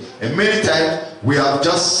everything. And many times we have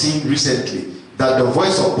just seen recently that the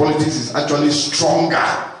voice of politics is actually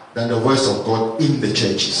stronger than the voice of God in the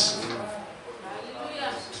churches.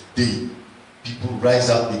 Today, people rise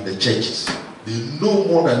up in the churches. They know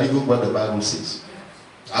more than even what the Bible says.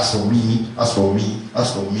 As for me, as for me,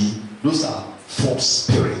 as for me, those are false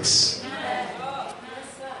spirits.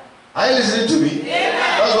 Are you listening to me?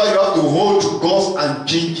 That's why you have to hold to God's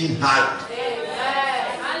unchanging hand.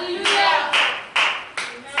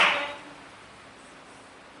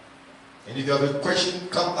 And if you have a question,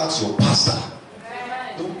 come ask your pastor.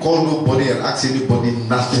 Don't call nobody and ask anybody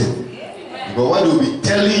nothing. Because what they'll be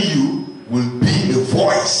telling you will be a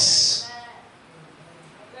voice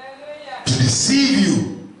to deceive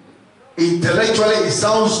you. Intellectually, it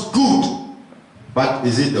sounds good, but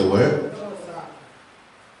is it the word?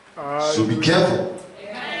 So be careful.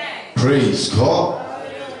 Praise God.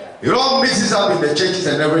 It all mixes up in the churches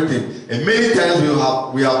and everything. And many times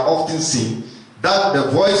we have often seen that the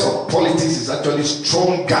voice of politics is actually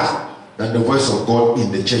stronger than the voice of God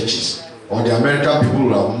in the churches. Or the American people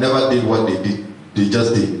will have never did what they did. They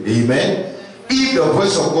just did. Amen. If the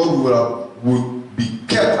voice of God would be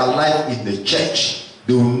kept alive in the church,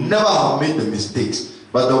 they will never have made the mistakes.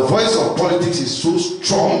 But the voice of politics is so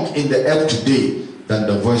strong in the earth today than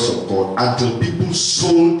the voice of God, until people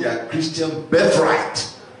sold their Christian birthright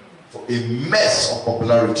for a mess of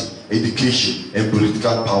popularity, education, and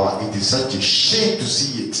political power. It is such a shame to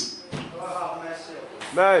see it.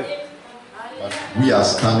 Amen. But we are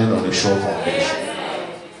standing on a sure foundation.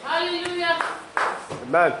 Hallelujah.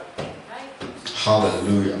 Amen.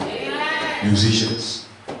 Hallelujah. Musicians,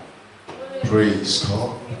 praise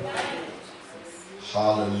God.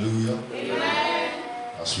 Hallelujah.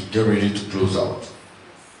 As we get ready to close out.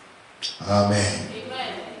 Amen.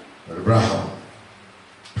 Brother Abraham,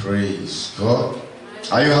 praise God.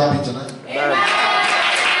 Are you happy tonight? Amen.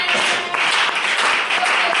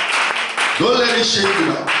 Don't let it shake you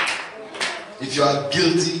now. If you are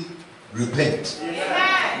guilty, repent.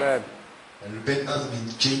 Amen. And repentance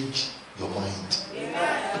means change your mind.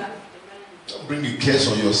 Don't bring the curse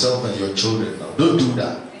on yourself and your children now. Don't do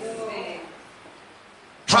that.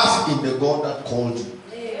 Trust in the God that called you.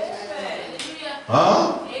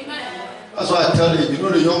 Huh? That's why I tell you,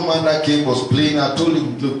 the young man that came was playing. I told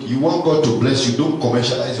him, look, you want God to bless you, don't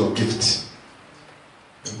commercialize your gift.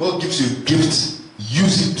 When God gives you a gift,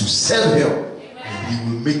 use it to serve Him, and He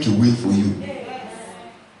will make a way for you.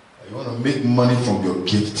 You want to make money from your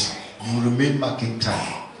gift, you will remain marking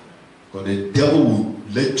time. Because the devil will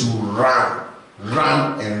let you run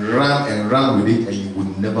with it, and you will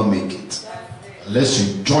never make it. Unless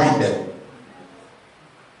you join them.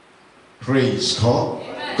 Praise God.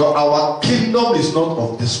 Because our kingdom is not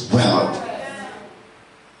of this world.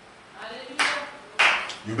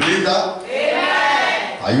 You believe that?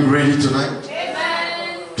 Amen. Are you ready tonight?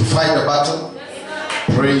 Amen. To fight the battle?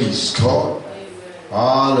 Amen. Praise God.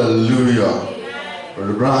 Hallelujah.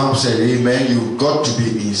 Brother Abraham said, amen. You've got to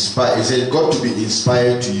be inspired. He said, got to be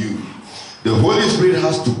inspired to you. The Holy Spirit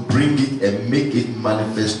has to bring it and make it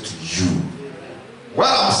manifest to you. What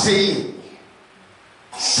I'm saying,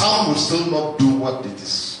 some will still not do what it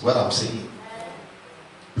is, what I'm saying.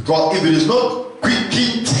 Because if it is not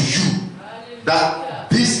quickened to you that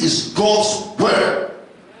this is God's word,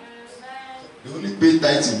 they only pay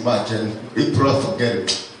tithes in March and April, forget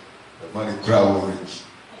it. The money crowd will reach.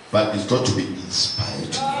 But it's got to be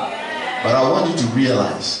inspired. But I want you to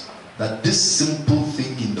realize that this simple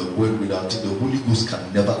thing in the word, without it, the Holy Ghost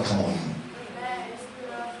can never come on you.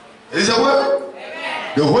 Is a word?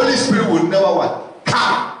 The Holy Spirit will never what?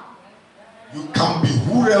 Come. You can be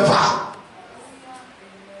whoever.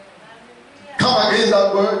 Come against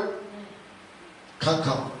that word. Can't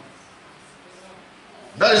come.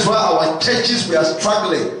 That is why our churches, we are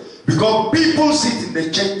struggling. Because people sit in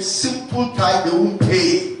the church, simple time, they won't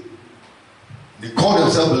pay. They call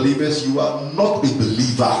themselves believers. You are not a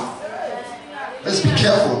believer. Let's be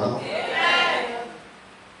careful now.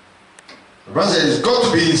 The brother said it's got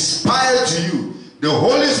to be inspired to you. The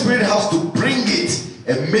Holy Spirit has to bring it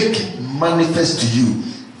and make it manifest to you.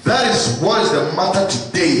 That is what is the matter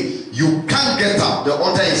today. You can't get up the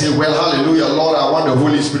altar and say, well, hallelujah, Lord, I want the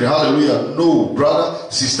Holy Spirit. Hallelujah. No, brother,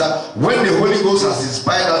 sister. When the Holy Ghost has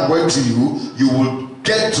inspired that word to you, you will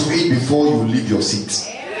get to it before you leave your seat.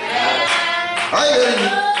 Are you hearing me?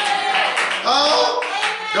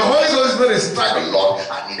 The Holy Ghost is not a struggle. Lord,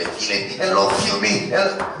 I need a feeling. And Lord, feel me.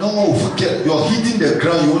 No, forget. You're hitting the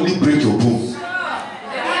ground. You only break your bones.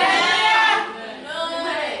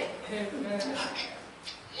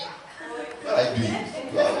 What are you doing?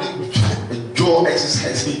 You are jaw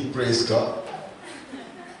exercising. Praise God.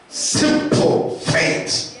 Simple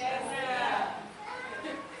faith.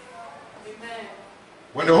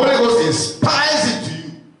 When the Holy Ghost inspires it to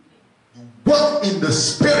you, you walk in the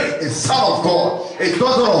Spirit, a Son of God, a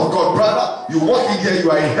daughter of God, brother. You walk in here,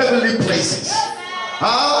 you are in heavenly places.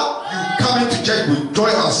 You come into church with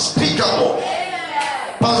joy unspeakable.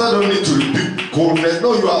 Pastor don't need to rebuke coldness.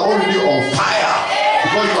 No, you are already on fire.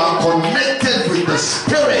 Because you are connected with the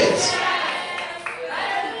Spirit.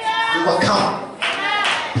 You overcome.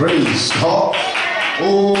 Praise God.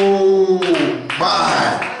 Oh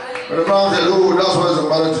my. The Bible says, oh, that's what's the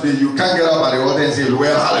matter today. You can't get up at the altar and say,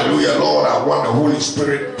 well, hallelujah, Lord, I want the Holy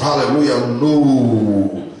Spirit. Hallelujah.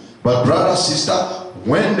 No. But brother, sister,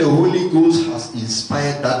 when the Holy Ghost has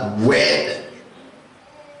inspired that word,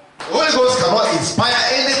 the Holy Ghost cannot inspire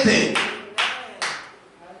anything.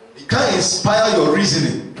 It can't inspire your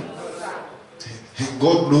reasoning.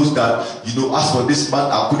 God knows that, as for this man,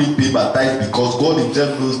 I couldn't pay my tithe because God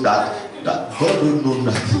himself knows that God don't know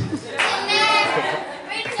nothing.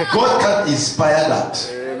 God can inspire that.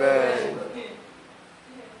 Amen.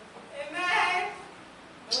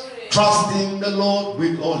 Trust in the Lord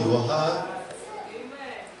with all your heart.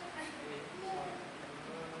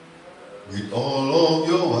 With all of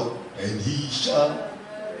your heart, and he shall.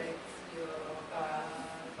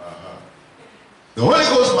 The Holy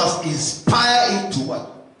Ghost must inspire it to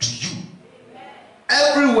what? To you.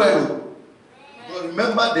 Every word. But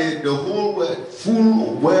remember the whole word,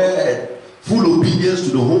 full obedience to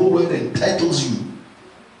the whole word entitles you.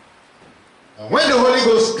 And when the Holy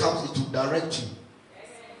Ghost comes, it will direct you,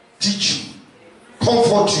 teach you,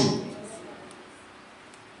 comfort you.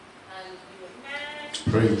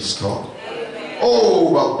 Praise God.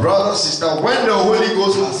 Oh, but brother, sister, when the Holy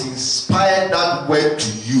Ghost has inspired that word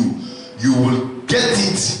to you, you will get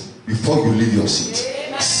it before you leave your seat.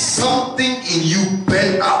 Something in you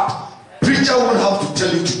burn up. Preacher won't have to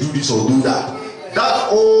tell you to do this or do that. That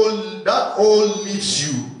old leaves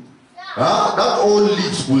you. That old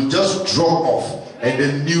leaves will just drop off and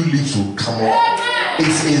the new leaves will come up.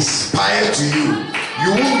 It's inspired to you.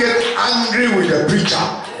 You won't get angry with the preacher.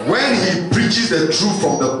 When he preaches the truth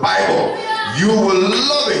from the Bible, you will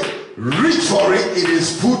love it. Reach for it. It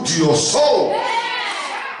is food to your soul.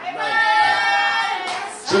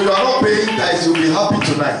 So you are not paying tithes, you'll be happy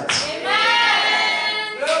tonight.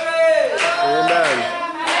 Amen.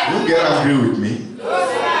 Don't get angry with me.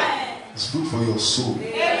 It's good for your soul.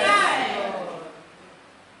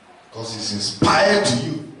 Because it's inspired to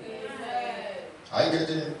you. I get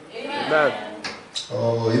it. Amen.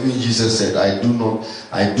 Oh, even Jesus said, I do not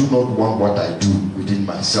want what I do within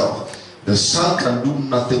myself. The Son can do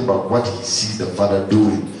nothing but what he sees the Father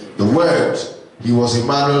doing. The Word, he was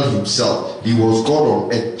Emmanuel himself. He was God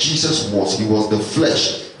on earth. Jesus was. He was the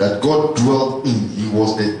flesh that God dwelt in. He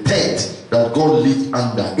was the tent that God lived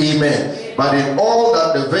under. Amen. But in all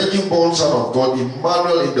that the virgin born Son of God,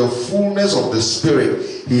 Emmanuel, in the fullness of the Spirit,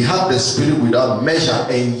 he had the Spirit without measure.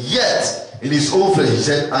 And yet, in his own flesh, he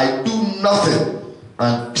said, I do nothing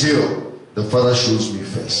until the Father shows me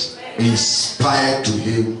first. Inspired to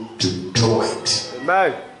him to do it.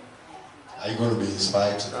 Amen. Are you going to be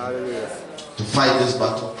inspired today? Hallelujah. To fight this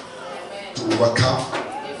battle? To overcome?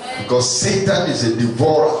 Because Satan is a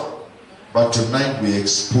devourer. But tonight we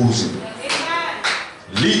expose him.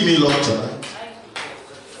 Lead me, Lord, tonight.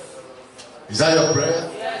 Is that your prayer?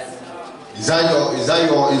 Is that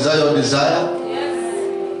your desire?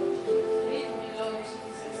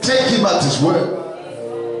 Take him at his word.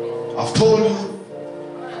 I've told you,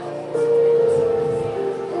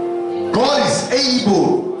 God is able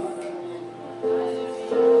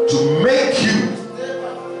to make you.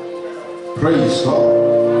 Praise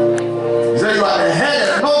God. He said you are the head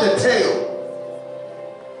and not the tail.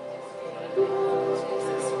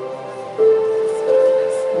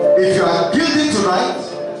 If you are guilty tonight,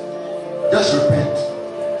 just repent.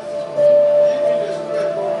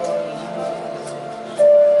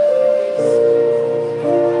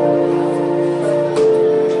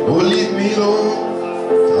 Oh, leave me alone.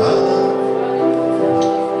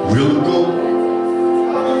 We'll go.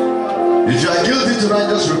 If you are guilty tonight,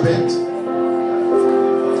 just repent.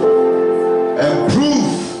 And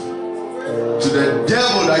prove to the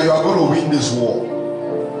devil that you are going to win this war.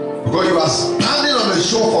 Because you are standing on the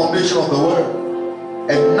sure foundation of the word.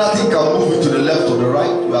 And nothing can move you to the left or the right.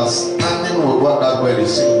 You are standing with what that word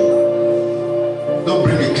is saying. Don't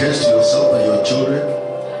bring a curse to yourself and your children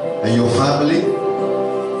and your family.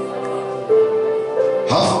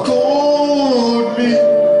 Have called me.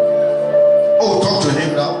 Oh, talk to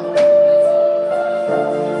him now.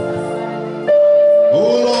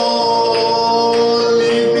 Oh Lord,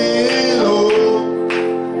 lead me, Lord.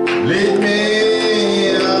 Lead me.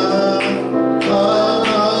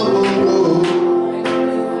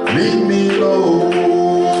 Lead me, Lord.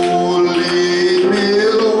 Lead me,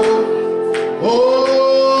 Lord. Oh,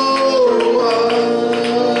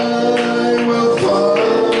 I will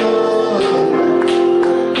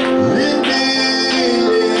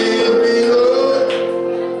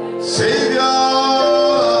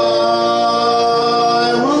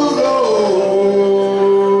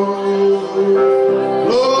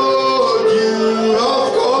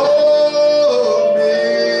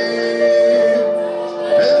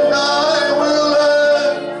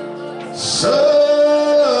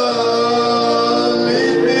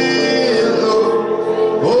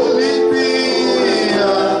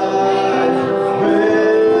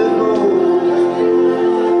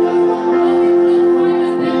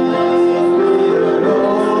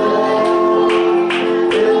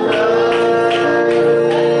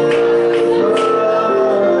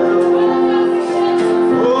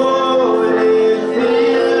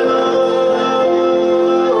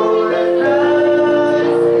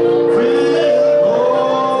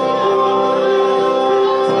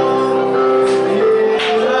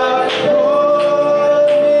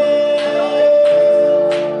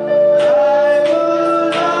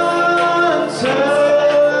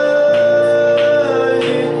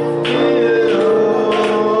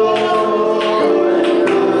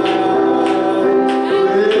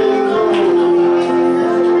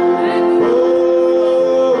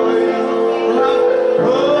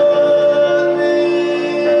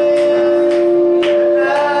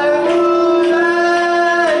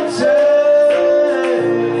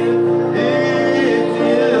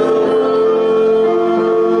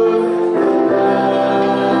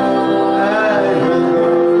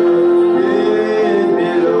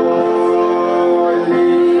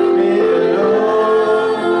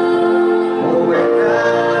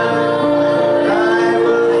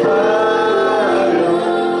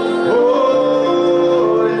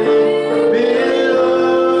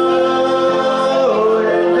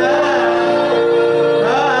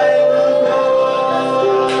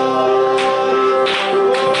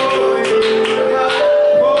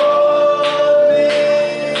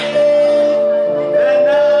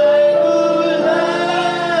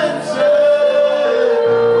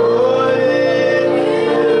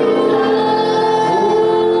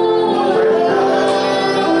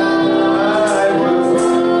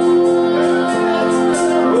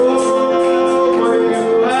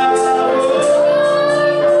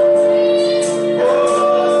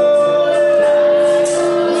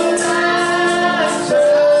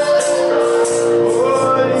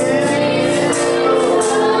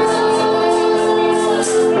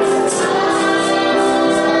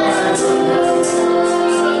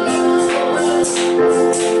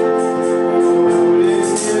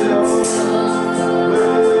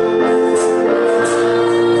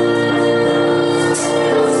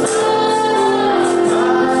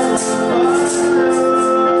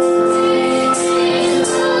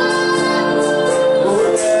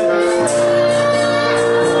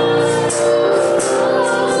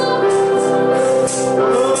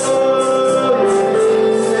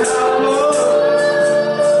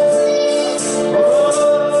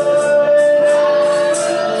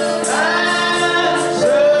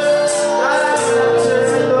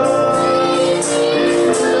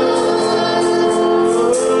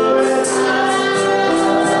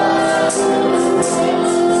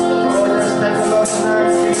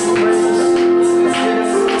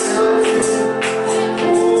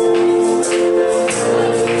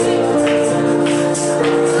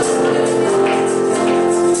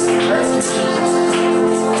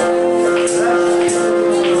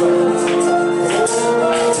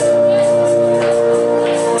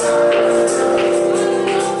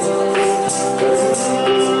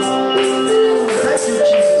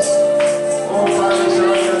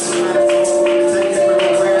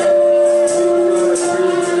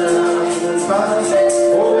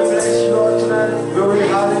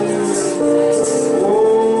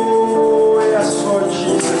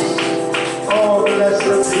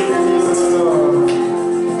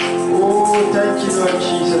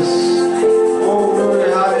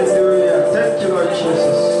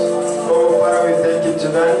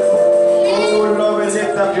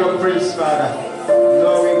up your praise, Father.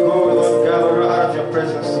 Lord, we go, Lord God, we're out of your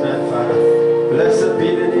presence tonight, Father. Blessed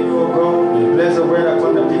be the name of God. We bless the word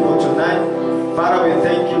upon the people tonight. Father, we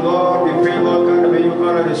thank you, Lord. We pray, Lord God, that may you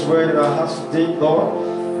honor this word in our hearts today,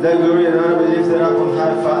 Lord. Let glory and honor be lifted up on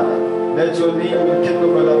high, Father. Let your name and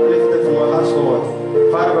kingdom be uplifted from our hearts,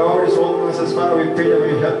 Lord. Father, by all these ordinances, Father, we pray that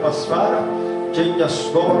you help us, Father. Change us,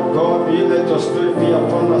 Lord God. May you let your spirit be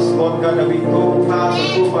upon us, Lord God, that we go past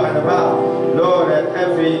and over and about. Lord, that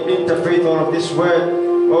every interpreter of this word,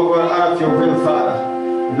 over out of your will,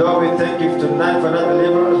 Father. Lord, we thank you tonight for that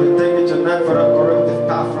deliverance. We thank you tonight for that corrective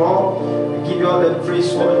path, Lord. We give you all the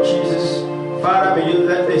praise, Lord Jesus. Father, may you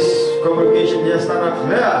let this congregation here stand up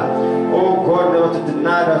clear. Oh God, never to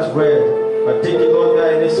deny that word. But take it, Lord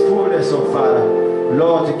God, in its fullness, oh Father.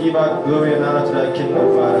 Lord, to give out glory and honor to thy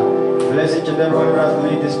kingdom, Father. Bless each and every one of us to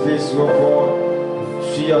lead this place, oh God.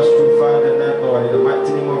 See us through, Father, tonight, Lord. In the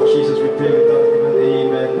mighty name of